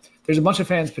topic, but there's a bunch of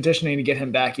fans petitioning to get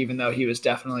him back, even though he was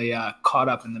definitely caught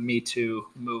up in the Me Too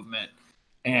movement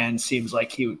and seems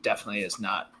like he definitely is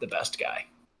not the best guy.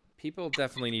 People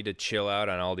definitely need to chill out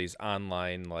on all these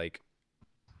online like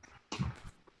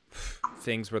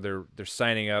things where they're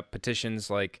signing up petitions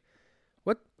like,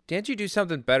 what, can't you do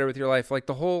something better with your life? Like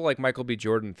the whole like Michael B.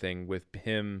 Jordan thing with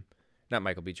him, not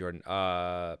Michael B. Jordan,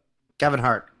 Kevin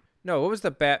Hart. No, what was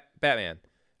the Batman?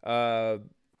 I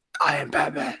am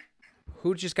Batman.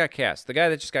 Who just got cast? The guy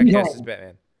that just got cast as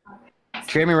Batman.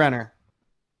 Jeremy Renner.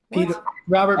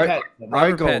 Robert Pattinson.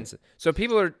 Robert Pattinson. So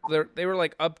people they were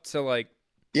like up to like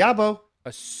Yabo.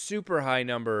 A super high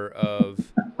number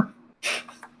of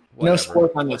whatever. No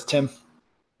sports on this, Tim.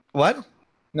 What?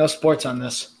 No sports on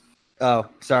this. Oh,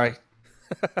 sorry.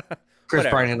 Chris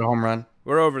Bryant hit a home run.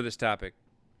 We're over this topic.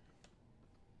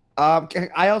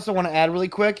 I also want to add really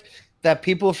quick that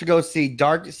people should go see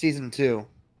Dark Season 2.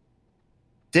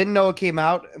 Didn't know it came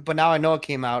out, but now I know it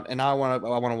came out, and now I want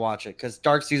to watch it because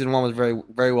Dark Season 1 was very,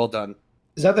 very well done.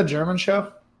 Is that the German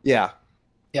show? Yeah.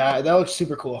 Yeah, that looks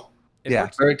super cool.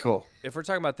 Very cool. If we're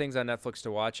talking about things on Netflix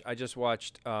to watch, I just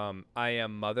watched I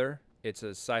Am Mother. It's a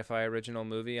sci-fi original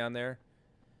movie on there.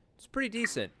 It's pretty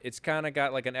decent. It's kind of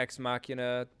got like an Ex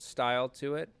Machina style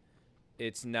to it.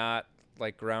 It's not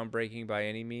like groundbreaking by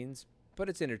any means, but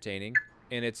it's entertaining.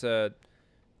 And it's a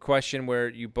question where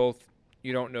you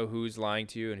don't know who's lying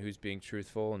to you and who's being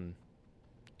truthful, and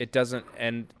it doesn't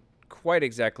end quite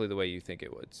exactly the way you think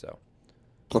it would. So,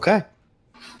 okay.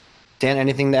 Dan,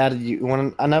 anything to add you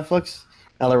want on Netflix?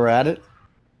 Now that we're at it.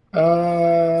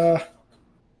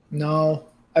 No.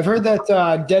 I've heard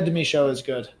that Dead to Me show is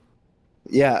good.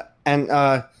 Yeah,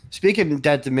 and speaking of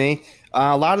Dead to Me,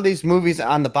 a lot of these movies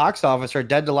on the box office are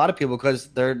dead to a lot of people because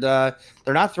they're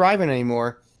not thriving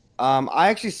anymore. I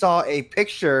actually saw a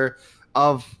picture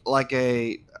of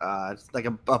the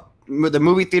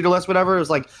movie theater list, whatever. It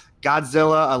was like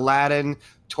Godzilla, Aladdin,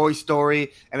 Toy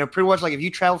Story, and it pretty much like if you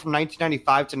travel from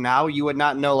 1995 to now, you would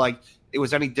not know like it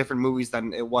was any different movies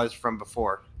than it was from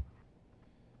before.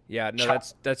 Yeah, no,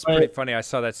 that's pretty funny. I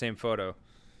saw that same photo.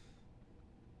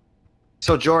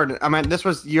 So Jordan, I mean, this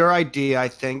was your idea, I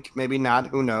think, maybe not,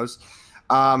 who knows?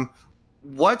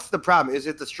 what's the problem? Is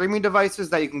it the streaming devices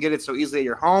that you can get it so easily at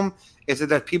your home? Is it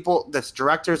that the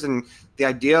directors and the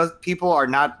idea people are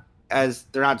not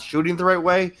they're not shooting the right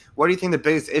way? What do you think the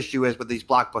biggest issue is with these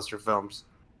blockbuster films?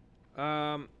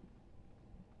 Well,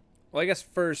 I guess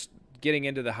first getting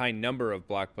into the high number of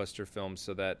blockbuster films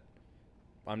so that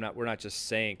we're not just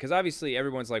saying, because obviously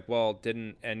everyone's like, well,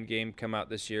 didn't Endgame come out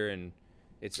this year and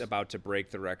it's about to break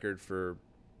the record for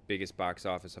biggest box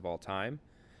office of all time?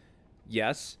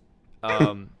 Yes.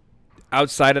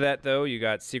 Outside of that, though, you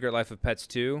got Secret Life of Pets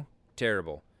 2,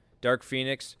 terrible. Dark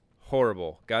Phoenix,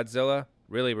 horrible. Godzilla,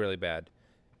 really, really bad.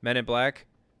 Men in Black,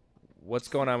 what's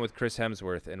going on with Chris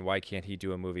Hemsworth and why can't he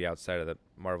do a movie outside of the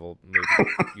Marvel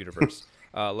movie universe?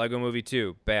 Lego Movie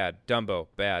 2, bad. Dumbo,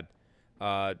 bad.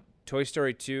 Toy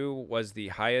Story 2 was the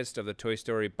highest of the Toy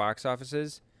Story box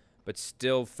offices, but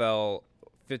still fell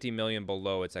 50 million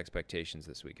below its expectations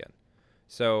this weekend.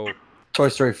 So, Toy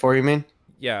Story 4, you mean?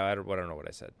 Yeah, I don't know what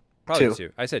I said. Probably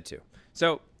 2. I said 2.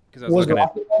 So, because I was Was looking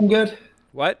Rocket Man good?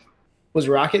 What? Was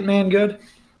Rocket Man good?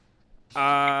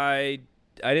 I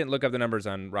didn't look up the numbers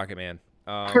on Rocket Man.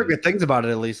 I heard good things about it,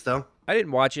 at least, though. I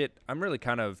didn't watch it. I'm really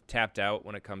kind of tapped out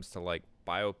when it comes to like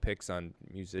biopics on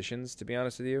musicians, to be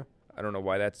honest with you. I don't know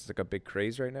why that's like a big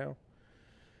craze right now,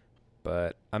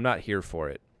 but I'm not here for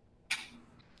it.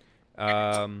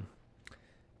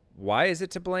 Why is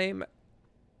it to blame?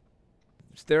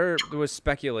 There was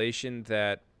speculation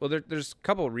that, well, there's a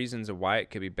couple of reasons of why it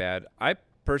could be bad. I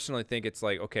personally think it's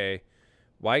like, okay,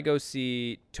 why go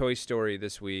see Toy Story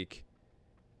this week?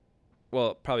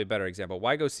 Well, probably a better example.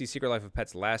 Why go see Secret Life of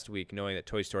Pets last week knowing that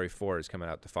Toy Story 4 is coming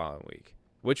out the following week?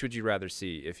 Which would you rather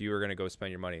see if you were going to go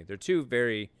spend your money? They're two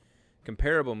very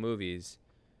comparable movies.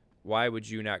 Why would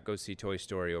you not go see Toy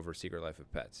Story over Secret Life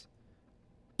of Pets?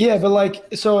 Yeah, but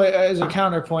like, so as a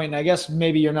counterpoint, and I guess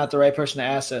maybe you're not the right person to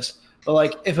ask this, but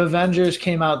like if Avengers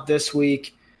came out this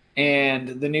week and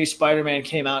the new Spider-Man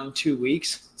came out in 2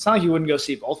 weeks, it's not like you wouldn't go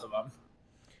see both of them.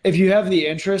 If you have the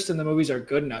interest and the movies are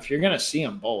good enough, you're going to see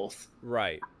them both.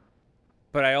 Right.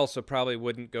 But I also probably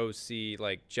wouldn't go see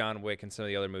like John Wick and some of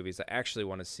the other movies I actually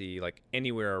want to see like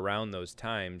anywhere around those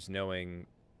times, knowing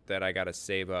that I got to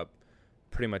save up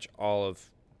pretty much all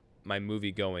of my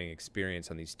movie-going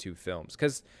experience on these two films.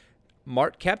 Because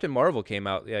Captain Marvel came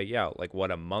out, like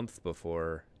what, a month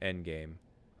before Endgame.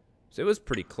 So it was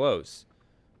pretty close.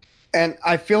 And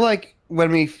I feel like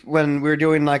when we were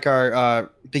doing like our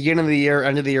beginning of the year,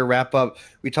 end of the year wrap up,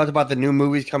 we talked about the new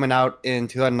movies coming out in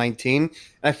 2019. And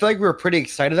I feel like we were pretty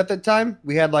excited at the time.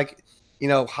 We had like,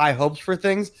 high hopes for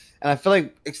things. And I feel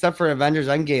like except for Avengers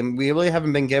Endgame, we really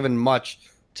haven't been given much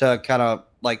to kind of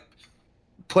like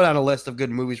put on a list of good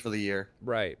movies for the year.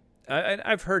 Right.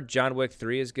 I've heard John Wick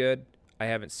 3 is good. I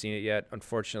haven't seen it yet,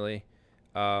 unfortunately.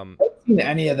 I haven't seen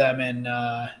any of them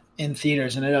in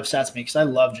theaters, and it upsets me because I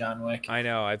love John Wick. I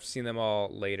know. I've seen them all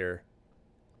later.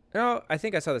 No, I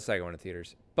think I saw the second one in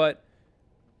theaters. But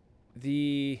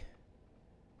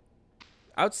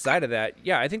outside of that,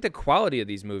 yeah, I think the quality of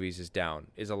these movies is down,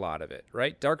 is a lot of it,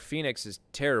 right? Dark Phoenix is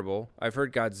terrible. I've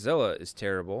heard Godzilla is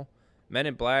terrible. Men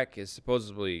in Black is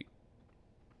supposedly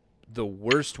the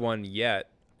worst one yet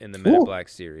in the Men in Black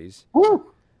series.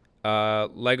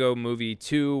 Lego Movie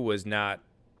 2 was not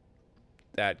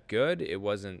that good. It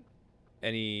wasn't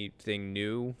anything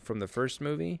new from the first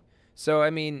movie. So, I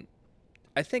mean,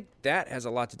 I think that has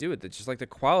a lot to do with it. Just like the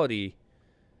quality,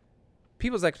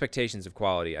 people's expectations of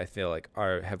quality, I feel like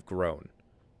have grown.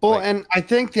 Well, and I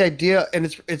think the idea, and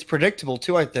it's predictable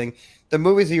too, I think. The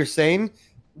movies that you're saying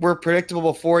were predictable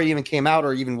before it even came out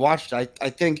or even watched. I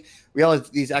think we all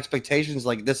have these expectations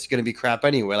like this is going to be crap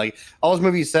anyway. Like all those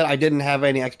movies you said I didn't have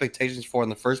any expectations for in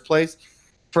the first place.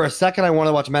 For a second, I wanted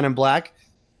to watch Men in Black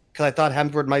because I thought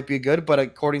Hemsworth might be good, but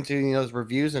according to those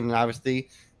reviews and obviously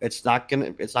it's not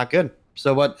good.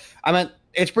 So what I meant,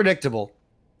 it's predictable.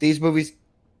 These movies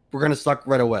we're going to suck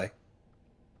right away.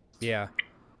 Yeah.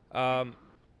 And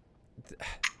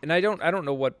I don't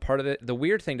know what part of it. The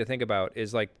weird thing to think about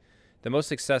is like the most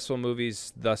successful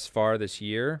movies thus far this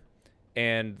year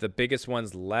and the biggest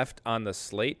ones left on the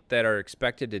slate that are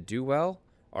expected to do well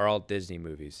are all Disney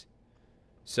movies.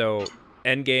 So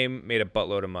Endgame made a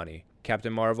buttload of money.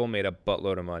 Captain Marvel made a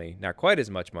buttload of money. Not quite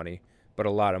as much money, but a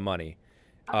lot of money.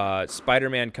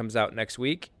 Spider-Man comes out next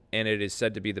week, and it is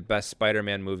said to be the best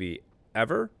Spider-Man movie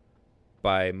ever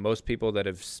by most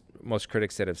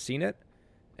critics that have seen it.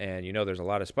 And there's a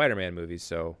lot of Spider-Man movies,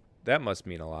 so that must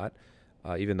mean a lot,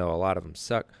 even though a lot of them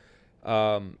suck.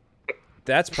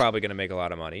 That's probably going to make a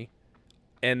lot of money.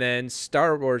 And then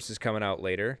Star Wars is coming out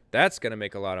later. That's going to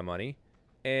make a lot of money.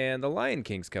 And The Lion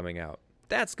King's coming out.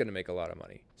 That's going to make a lot of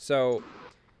money. So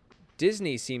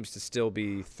Disney seems to still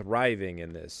be thriving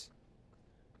in this.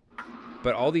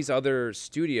 But all these other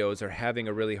studios are having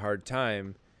a really hard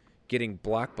time getting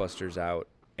blockbusters out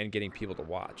and getting people to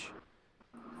watch.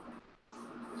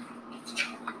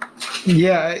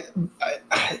 Yeah,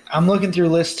 I'm looking through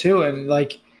lists too, and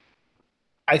like,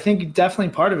 I think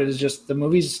definitely part of it is just the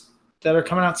movies that are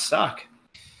coming out suck.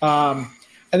 I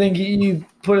think you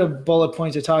put a bullet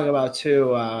point to talk about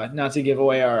too, not to give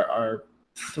away our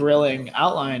thrilling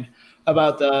outline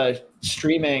about the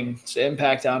streaming's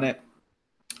impact on it.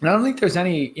 And I don't think there's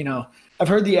any, I've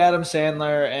heard the Adam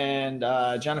Sandler and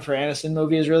Jennifer Aniston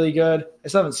movie is really good. I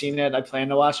still haven't seen it. I plan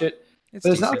to watch it. But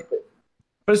it's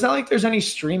not like there's any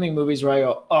streaming movies where I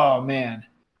go, oh man,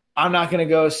 I'm not going to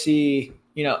go see,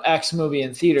 X movie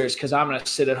in theaters because I'm going to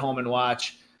sit at home and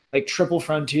watch. Like Triple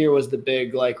Frontier was the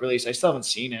big release. I still haven't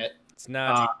seen it. It's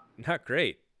not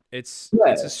great. It's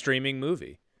a streaming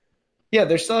movie. Yeah,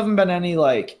 there still haven't been any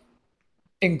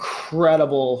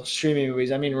incredible streaming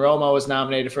movies. I mean, Roma was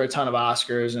nominated for a ton of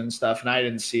Oscars and stuff, and I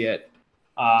didn't see it.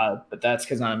 But that's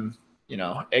because I'm,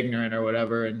 ignorant or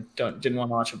whatever, and didn't want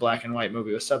to watch a black and white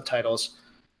movie with subtitles.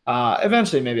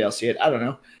 Eventually, maybe I'll see it. I don't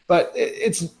know. But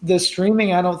it's the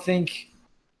streaming. I don't think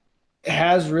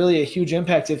has really a huge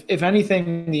impact. If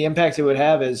anything, the impact it would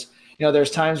have is,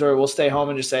 there's times where we'll stay home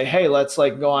and just say, hey, let's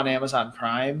go on Amazon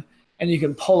Prime, and you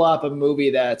can pull up a movie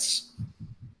that's,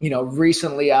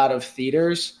 recently out of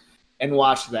theaters and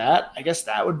watch that. I guess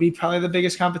that would be probably the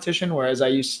biggest competition. Whereas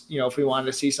if we wanted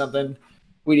to see something,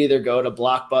 we'd either go to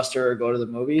Blockbuster or go to the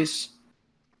movies.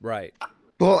 Right.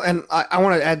 Well, and I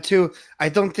want to add too. I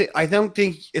don't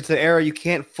think it's an era you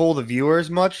can't fool the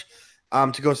viewers much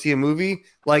to go see a movie.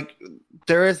 Like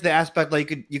there is the aspect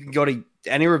you can go to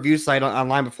any review site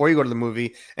online before you go to the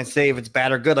movie and say if it's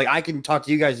bad or good. Like I can talk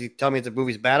to you guys. You tell me if the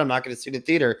movie's bad, I'm not going to see it in the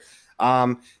theater.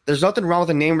 There's nothing wrong with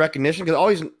the name recognition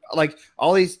because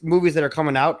all these movies that are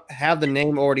coming out have the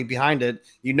name already behind it.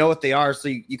 You know what they are, so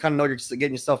you kind of know what you're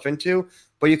getting yourself into.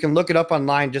 But you can look it up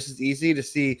online just as easy to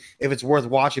see if it's worth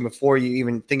watching before you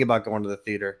even think about going to the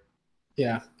theater.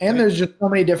 Yeah, and there's just so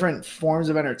many different forms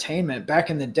of entertainment.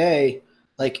 Back in the day,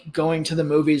 going to the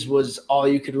movies was all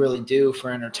you could really do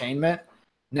for entertainment.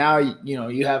 Now,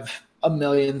 you have a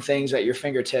million things at your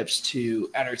fingertips to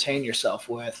entertain yourself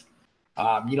with.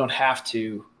 You don't have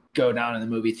to go down in the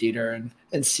movie theater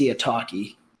and see a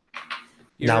talkie.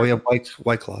 Now we have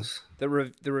White Claws. The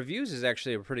reviews is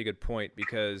actually a pretty good point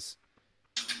because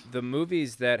the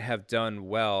movies that have done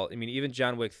well, I mean, even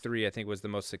John Wick 3, I think, was the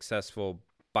most successful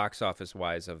box office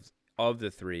wise of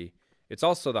the three. It's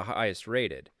also the highest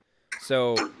rated.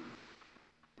 So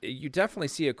you definitely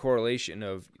see a correlation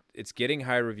of it's getting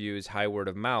high reviews, high word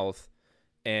of mouth,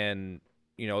 and,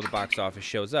 the box office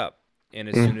shows up. And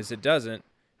as soon as it doesn't,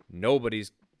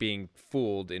 nobody's being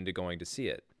fooled into going to see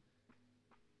it.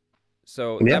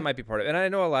 So that might be part of it. And I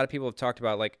know a lot of people have talked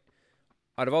about,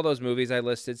 out of all those movies I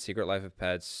listed, Secret Life of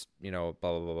Pets, blah, blah,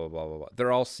 blah, blah, blah, blah, blah.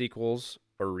 They're all sequels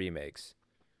or remakes.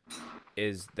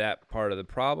 Is that part of the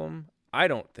problem? I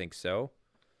don't think so,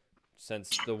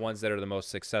 since the ones that are the most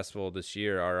successful this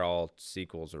year are all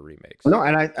sequels or remakes. No,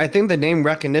 and I think the name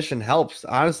recognition helps,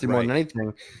 honestly, more than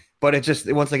anything. But it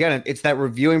just, once again, it's that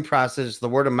reviewing process, the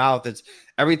word of mouth. It's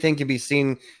everything can be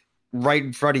seen right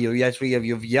in front of you. Yes, you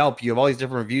have Yelp, you have all these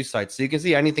different review sites. So you can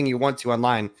see anything you want to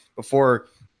online before,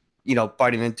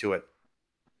 biting into it.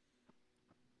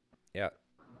 Yeah.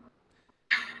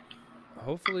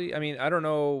 Hopefully, I mean, I don't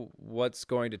know what's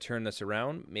going to turn this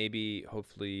around. Maybe,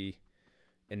 hopefully,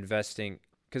 investing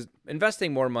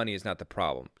more money is not the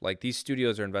problem. These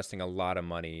studios are investing a lot of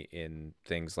money in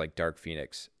things like Dark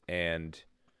Phoenix, and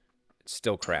it's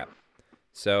still crap.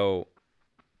 So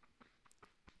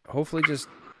hopefully just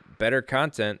better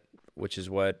content, which is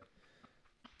what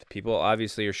the people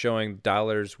obviously are showing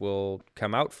dollars will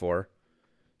come out for,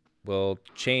 will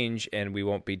change, and we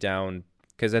won't be down.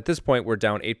 Because at this point, we're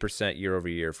down 8% year over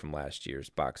year from last year's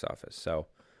box office. So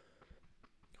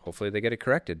hopefully they get it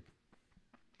corrected.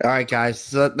 All right, guys.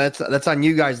 So that's on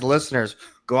you guys, listeners.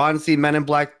 Go out and see Men in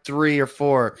Black 3 or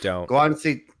 4. Don't. Go out and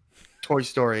see Toy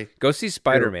Story. Go see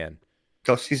Spider-Man.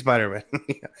 Go see Spider-Man.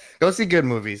 Go see good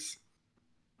movies.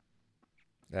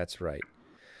 That's right.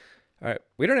 All right.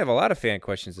 We don't have a lot of fan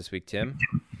questions this week, Tim.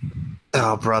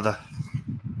 Oh, brother.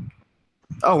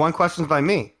 Oh, one question's by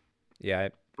me. Yeah.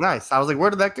 Nice. I was like, where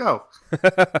did that go? How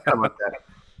about that?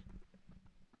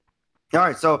 All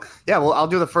right. So, yeah, well,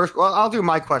 I'll do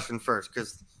my question first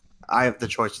because I have the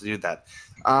choice to do that.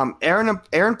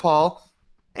 Aaron Paul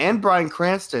and Bryan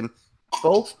Cranston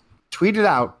both tweeted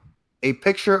out a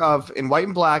picture of, in white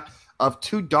and black, of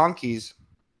two donkeys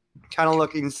kind of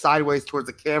looking sideways towards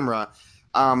the camera.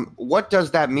 What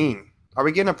does that mean? Are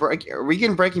we getting a break? Are we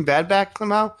getting Breaking Bad back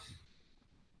somehow?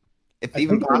 If I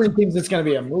even think everybody possible. thinks it's going to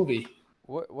be a movie.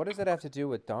 What does that have to do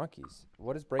with donkeys?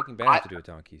 What does Breaking Bad have to do with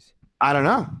donkeys? I don't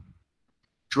know.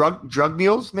 Drug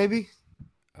mules, maybe.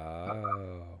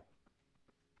 Oh,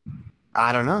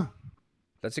 I don't know.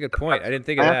 that's a good point. I didn't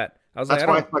think of that. I was That's like,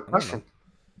 why I it's my don't know. question.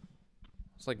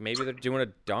 It's like maybe they're doing a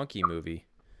donkey movie.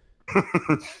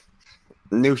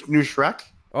 New Shrek.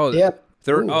 Oh, Yeah.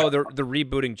 They're Ooh. they're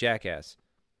rebooting Jackass.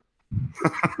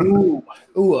 Ooh,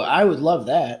 I would love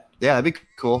that. Yeah, that'd be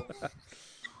cool.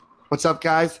 What's up,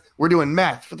 guys? We're doing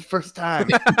math for the first time.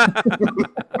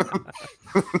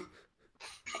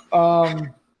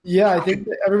 Yeah, I think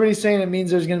that everybody's saying it means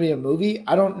there's going to be a movie.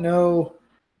 I don't know.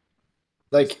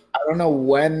 Like, I don't know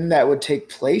when that would take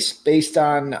place based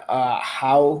on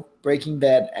how Breaking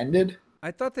Bad ended.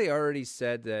 I thought they already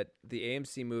said that the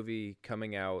AMC movie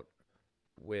coming out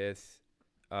with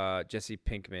Jesse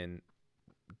Pinkman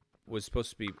was supposed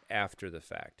to be after the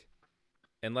fact,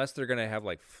 unless they're gonna have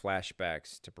like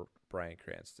flashbacks to Bryan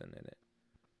Cranston in it.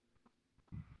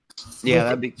 Yeah,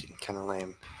 that'd be kind of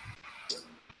lame.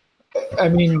 I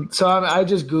mean, so I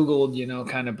just Googled,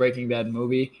 kind of Breaking Bad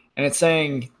movie, and it's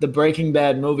saying the Breaking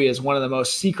Bad movie is one of the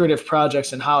most secretive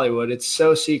projects in Hollywood. It's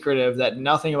so secretive that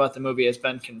nothing about the movie has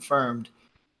been confirmed,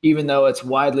 even though it's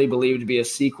widely believed to be a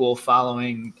sequel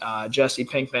following Jesse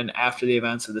Pinkman after the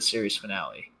events of the series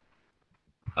finale.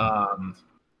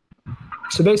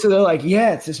 So basically they're like,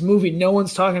 yeah, it's this movie. No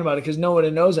one's talking about it because no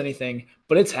one knows anything,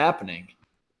 but it's happening.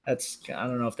 I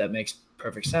don't know if that makes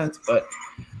perfect sense, but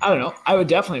I don't know. I would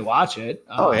definitely watch it.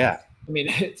 Oh, yeah. I mean,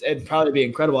 it'd probably be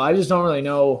incredible. I just don't really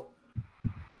know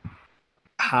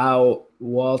how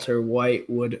Walter White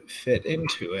would fit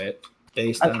into it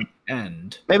based on the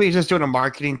end. Maybe he's just doing a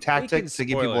marketing We tactic can to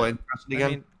get spoil people it. interested I again.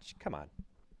 mean, come on.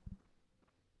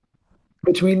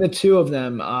 Between the two of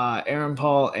them, Aaron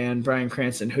Paul and Bryan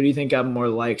Cranston, who do you think got more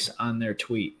likes on their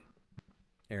tweet?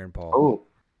 Aaron Paul. Oh,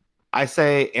 I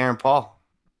say Aaron Paul.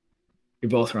 You're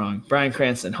both wrong. Bryan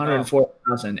Cranston,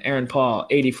 104,000. Aaron Paul,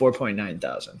 84.9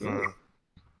 thousand.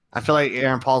 I feel like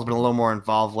Aaron Paul's been a little more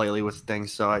involved lately with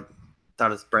things, so I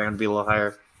thought his brand would be a little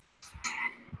higher.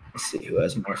 Let's see who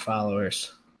has more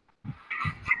followers.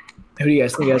 Who do you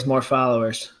guys think has more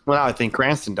followers? Well, I think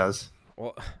Cranston does.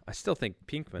 Well, I still think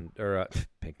Aaron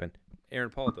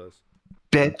Paul does.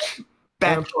 Bitch.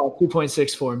 Aaron Paul,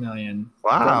 2.64 million.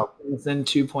 Wow. Bryan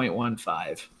Cranston,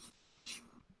 2.15.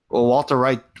 Well, Walter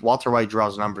White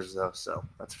draws numbers, though, so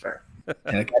that's fair.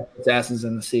 Yeah, got his asses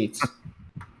in the seats.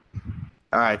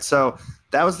 All right, so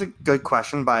that was a good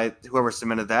question by whoever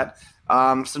submitted that.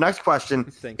 So next question.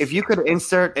 Thanks. If you could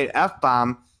insert an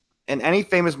F-bomb in any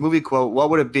famous movie quote, what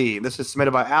would it be? This is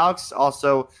submitted by Alex.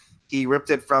 Also, he ripped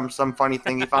it from some funny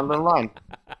thing he found online.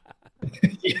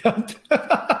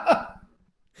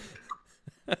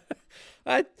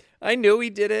 I knew he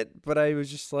did it, but I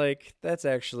was just like, that's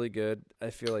actually good.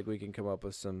 I feel like we can come up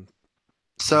with some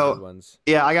good So, ones.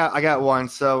 yeah, I got one.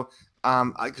 So,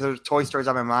 because Toy Story's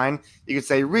on my mind, you could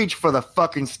say, reach for the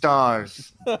fucking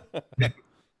stars.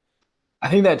 I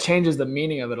think that changes the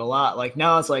meaning of it a lot. Like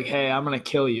now it's like, hey, I'm going to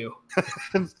kill you.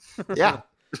 Yeah,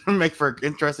 make for an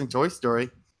interesting Toy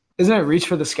Story. Isn't it Reach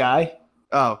for the Sky?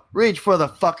 Oh, reach for the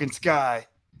fucking sky.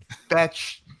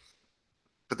 Bitch.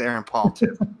 With Aaron Paul,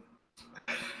 too.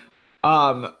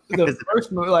 The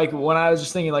first movie, like when I was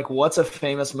just thinking, like, what's a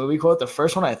famous movie quote? The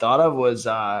first one I thought of was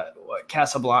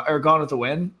Casablanca or Gone with the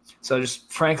Wind. So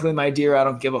just, frankly, my dear, I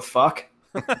don't give a fuck.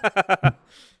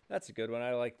 That's a good one.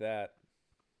 I like that.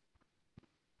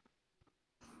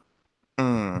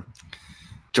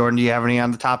 Jordan, do you have any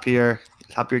on the top of your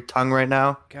tongue right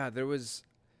now? God,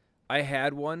 I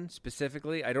had one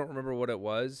specifically. I don't remember what it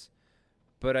was,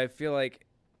 but I feel like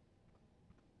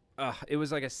it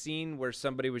was like a scene where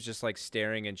somebody was just like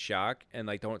staring in shock and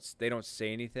like they don't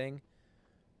say anything,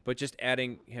 but just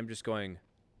adding him just going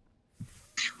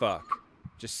fuck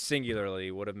just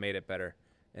singularly would have made it better.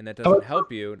 And that doesn't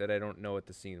help you that I don't know what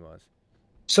the scene was.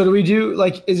 So do we do,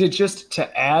 like, is it just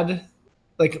to add?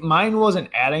 Like, mine wasn't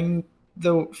adding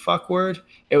the fuck word.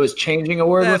 It was changing a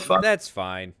word with fuck. That's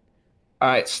fine. All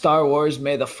right, Star Wars,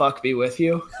 may the fuck be with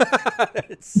you.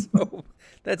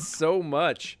 That's so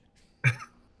much.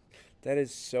 That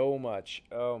is so much.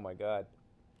 Oh, my God.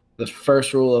 The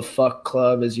first rule of Fuck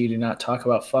Club is you do not talk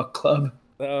about Fuck Club.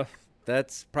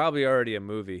 That's probably already a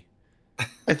movie.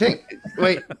 I think.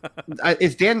 Wait,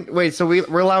 is Dan? Wait, so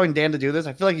we're allowing Dan to do this?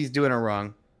 I feel like he's doing it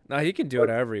wrong. No, he can do it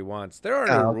however he wants. There are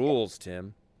no rules,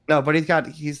 Tim. No, but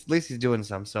at least he's doing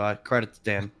some. So I credit to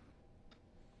Dan.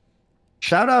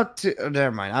 Shout out to. Oh,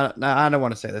 never mind. I don't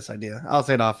want to say this idea. I'll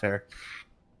say it off air.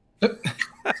 All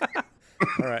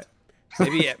right.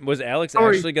 Maybe was Alex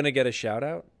Sorry. actually going to get a shout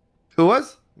out? Who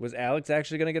was? Was Alex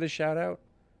actually going to get a shout out?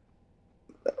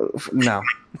 No.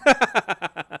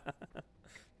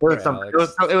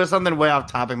 It was something way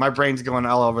off topic. My brain's going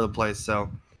all over the place. So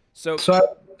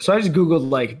I just googled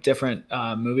like different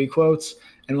movie quotes,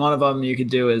 and one of them you could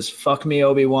do is "Fuck me,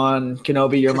 Obi-Wan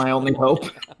Kenobi, you're my only hope."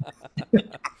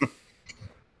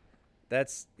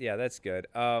 That's good.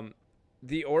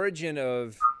 The origin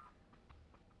of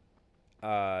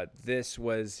this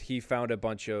was he found a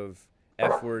bunch of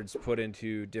F words put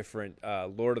into different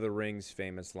Lord of the Rings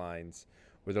famous lines,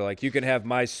 where they're like, "You can have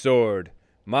my sword,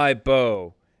 my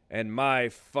bow, and my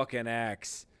fucking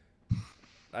axe."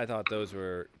 I thought those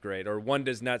were great. Or one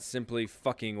does not simply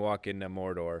fucking walk into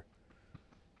Mordor.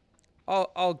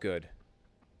 All good.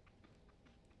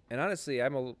 And honestly,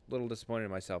 I'm a little disappointed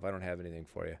in myself. I don't have anything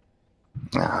for you.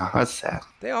 Oh, that's sad.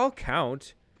 They all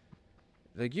count.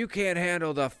 Like, you can't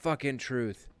handle the fucking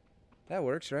truth. That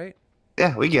works, right?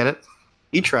 Yeah, we get it.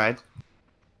 You tried.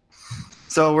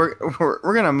 So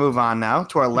we're gonna move on now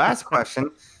to our last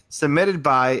question, submitted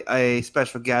by a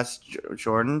special guest,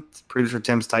 Jordan, producer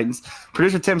Tim's Titans.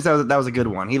 Producer Tim said that was a good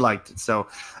one. He liked it. So,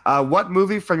 what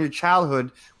movie from your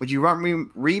childhood would you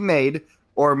want remade,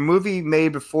 or a movie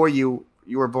made before you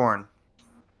were born?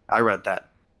 I read that.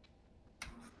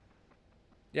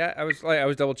 Yeah, I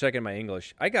was double checking my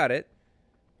English. I got it.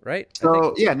 Right?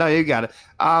 So yeah, no, you got it.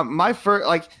 My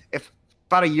first, if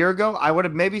about a year ago, I would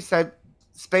have maybe said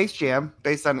Space Jam,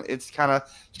 based on its kind of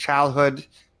childhood,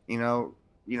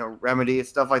 remedy and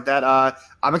stuff like that.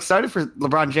 I'm excited for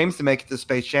LeBron James to make it to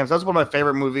Space Jam. So that's one of my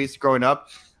favorite movies growing up.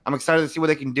 I'm excited to see what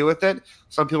they can do with it.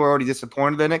 Some people are already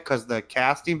disappointed in it because of the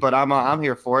casting, but I'm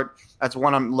here for it. That's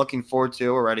one I'm looking forward to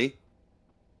already.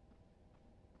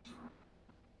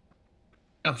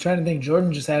 I'm trying to think.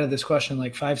 Jordan just added this question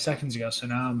like 5 seconds ago, so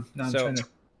now I'm trying to.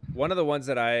 One of the ones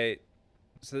that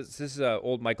this is an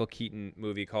old Michael Keaton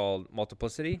movie called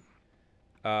Multiplicity,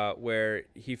 where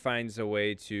he finds a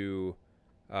way to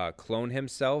clone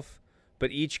himself, but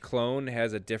each clone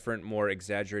has a different, more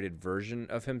exaggerated version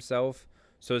of himself.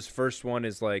 So his first one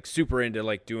is like super into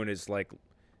like doing his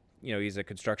he's a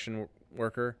construction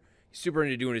worker. He's super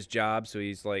into doing his job, so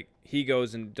he's like he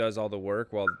goes and does all the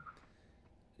work while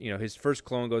his first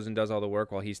clone goes and does all the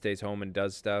work while he stays home and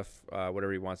does stuff,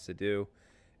 whatever he wants to do.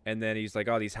 And then he's like,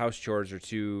 oh, these house chores are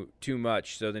too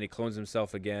much. So then he clones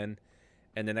himself again.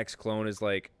 And the next clone is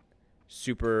like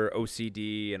super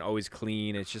OCD and always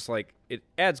clean. It's just like, it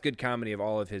adds good comedy of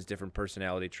all of his different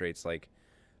personality traits, like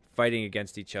fighting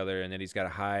against each other. And then he's got to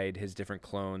hide his different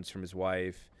clones from his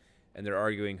wife. And they're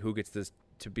arguing who gets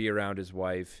to be around his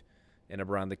wife and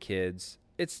around the kids.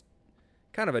 It's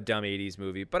kind of a dumb 80s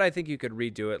movie, but I think you could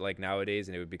redo it like nowadays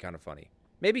and it would be kind of funny.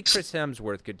 Maybe Chris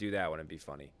Hemsworth could do that one and be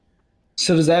funny.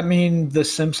 So does that mean The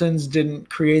Simpsons didn't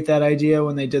create that idea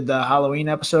when they did the Halloween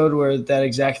episode where that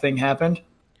exact thing happened?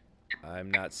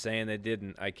 I'm not saying they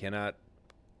didn't. I cannot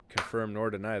confirm nor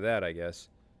deny that, I guess.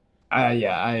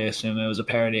 Yeah, I assume it was a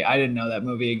parody. I didn't know that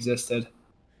movie existed.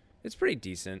 It's pretty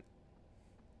decent.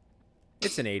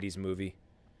 It's an 80s movie.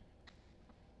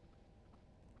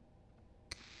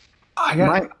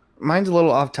 Mine's a little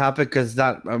off topic because it's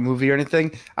not a movie or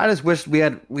anything. I just wish we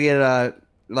had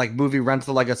like movie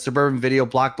rental, like a Suburban Video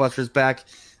Blockbusters back.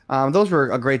 Those were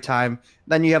a great time.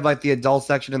 Then you have like the adult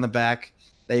section in the back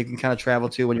that you can kind of travel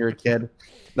to when you're a kid.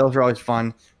 Those are always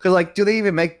fun. Because do they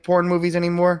even make porn movies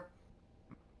anymore?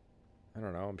 I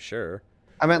don't know. I'm sure.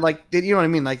 I meant you know what I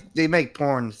mean? Like they make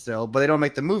porn still, but they don't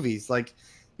make the movies. Like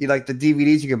the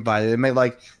DVDs you can buy. They make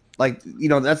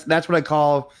that's what I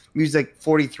call music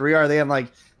 43. Are they on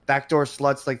like Backdoor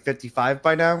Sluts 55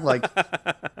 by now? Like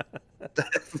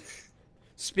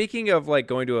Speaking of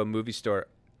going to a movie store,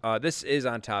 this is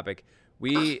on topic.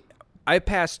 I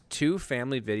passed 2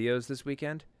 family videos this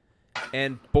weekend,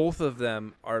 and both of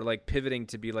them are pivoting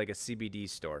to be like a CBD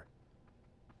store.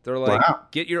 They're like, wow.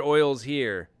 Get your oils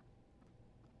here.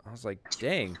 I was like,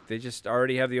 dang, they just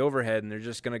already have the overhead and they're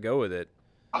just gonna go with it.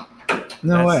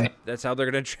 No way. That's how they're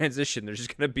gonna transition. They're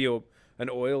just gonna be an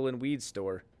oil and weed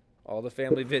store. All the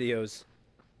family videos.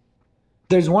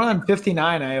 There's one on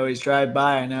 59 I always drive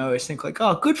by, and I always think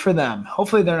oh, good for them.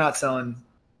 Hopefully they're not selling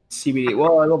CBD.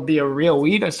 Well, it'll be a real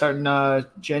weed starting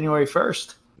January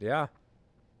 1st. Yeah.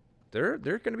 They're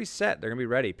going to be set. They're going to be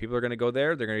ready. People are going to go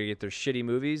there. They're going to get their shitty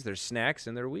movies, their snacks,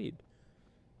 and their weed.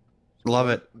 Love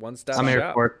it. One-stop shop. I'm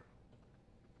here for it.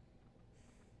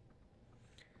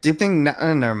 Do you think...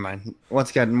 never mind. Once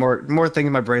again, more things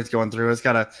my brain's going through. It's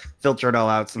got to filter it all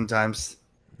out sometimes.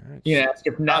 Right. You ask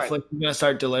if Netflix is going to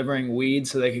start delivering weed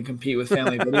so they can compete with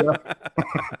Family Video.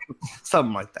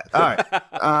 Something like that. All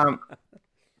right.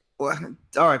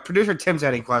 All right, producer Tim's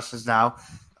adding questions now.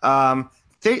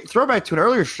 Throwback to an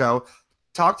earlier show,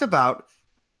 talked about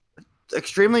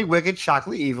extremely wicked,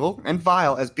 shockingly evil, and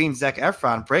vile as being Zac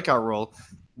Efron breakout role.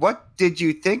 What did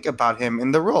you think about him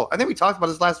in the role? I think we talked about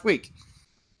this last week.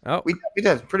 Oh, we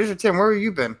did. Producer Tim, where have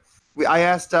you been? I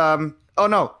asked. Oh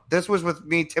no, this was with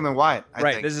me, Tim, and Wyatt.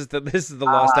 I think. This is the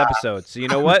lost episode. So you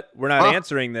know what? We're not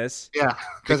answering this. Yeah,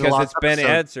 because it's been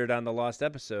answered on the lost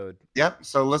episode. Yep.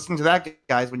 So listen to that,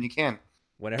 guys, when you can.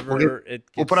 Whenever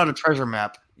we'll put on a treasure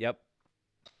map. Yep.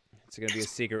 It's gonna be a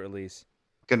secret release.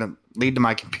 Gonna lead to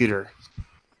my computer.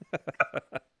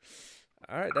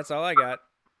 All right, that's all I got.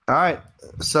 All right.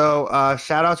 So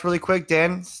shout outs really quick.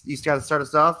 Dan, you got to start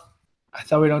us off. I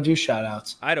thought we don't do shout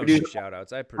outs. I don't do shout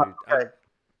outs. I produce. Okay.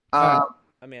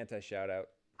 I'm anti shout out.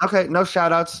 Okay, no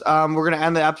shout outs. We're gonna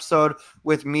end the episode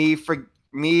with me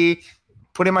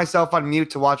putting myself on mute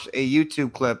to watch a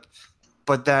YouTube clip,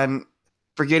 but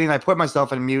forgetting I put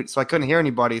myself on mute, so I couldn't hear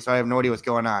anybody, so I have no idea what's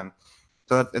going on.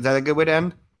 So is that a good way to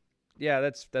end? Yeah,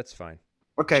 that's fine.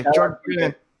 Okay,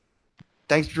 Jordan.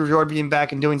 Thanks for Jordan being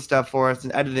back and doing stuff for us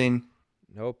and editing.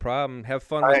 No problem. Have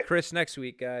fun with Chris next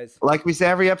week, guys. Like we say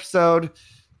every episode,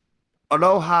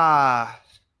 aloha.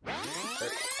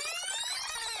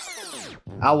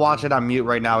 I'll watch it on mute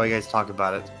right now while you guys talk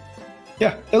about it.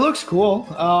 Yeah, it looks cool.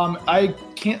 I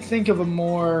can't think of a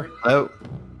more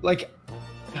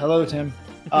hello, Tim.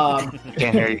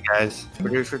 Can't hear you guys.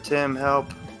 Producer Tim,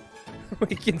 help.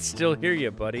 We can still hear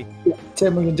you, buddy.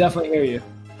 Tim, we can definitely hear you.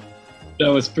 That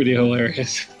was pretty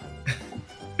hilarious.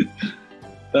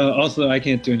 Also, I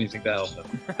can't do anything to help him.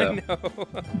 So. I know.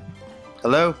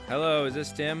 Hello? Hello, is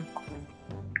this Tim?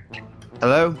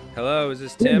 Hello? Hello, is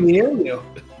this Tim? We hear you.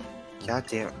 God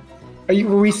damn.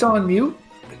 Were we still on mute?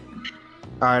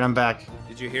 All right, I'm back.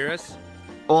 Did you hear us?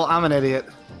 Well, I'm an idiot.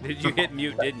 Did you hit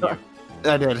mute, didn't you?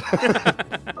 I did.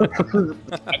 All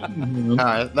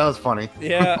right, that was funny.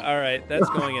 Yeah, all right. That's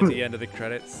going at the end of the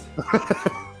credits.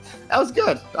 That was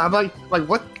good. I'm like,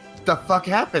 what the fuck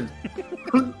happened?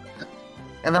 And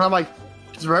then I'm like,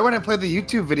 because right when I played the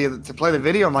YouTube video to play the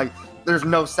video, I'm like, there's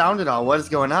no sound at all. What is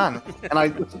going on? And I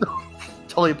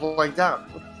totally blanked out.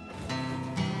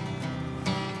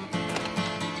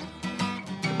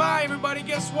 Goodbye, everybody.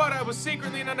 Guess what? I was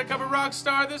secretly an undercover rock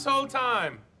star this whole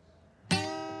time.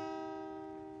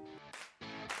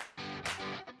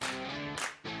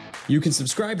 You can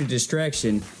subscribe to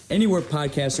Distraction anywhere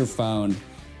podcasts are found.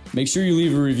 Make sure you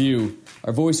leave a review.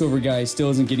 Our voiceover guy still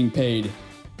isn't getting paid.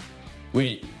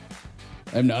 Wait,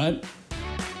 I'm not?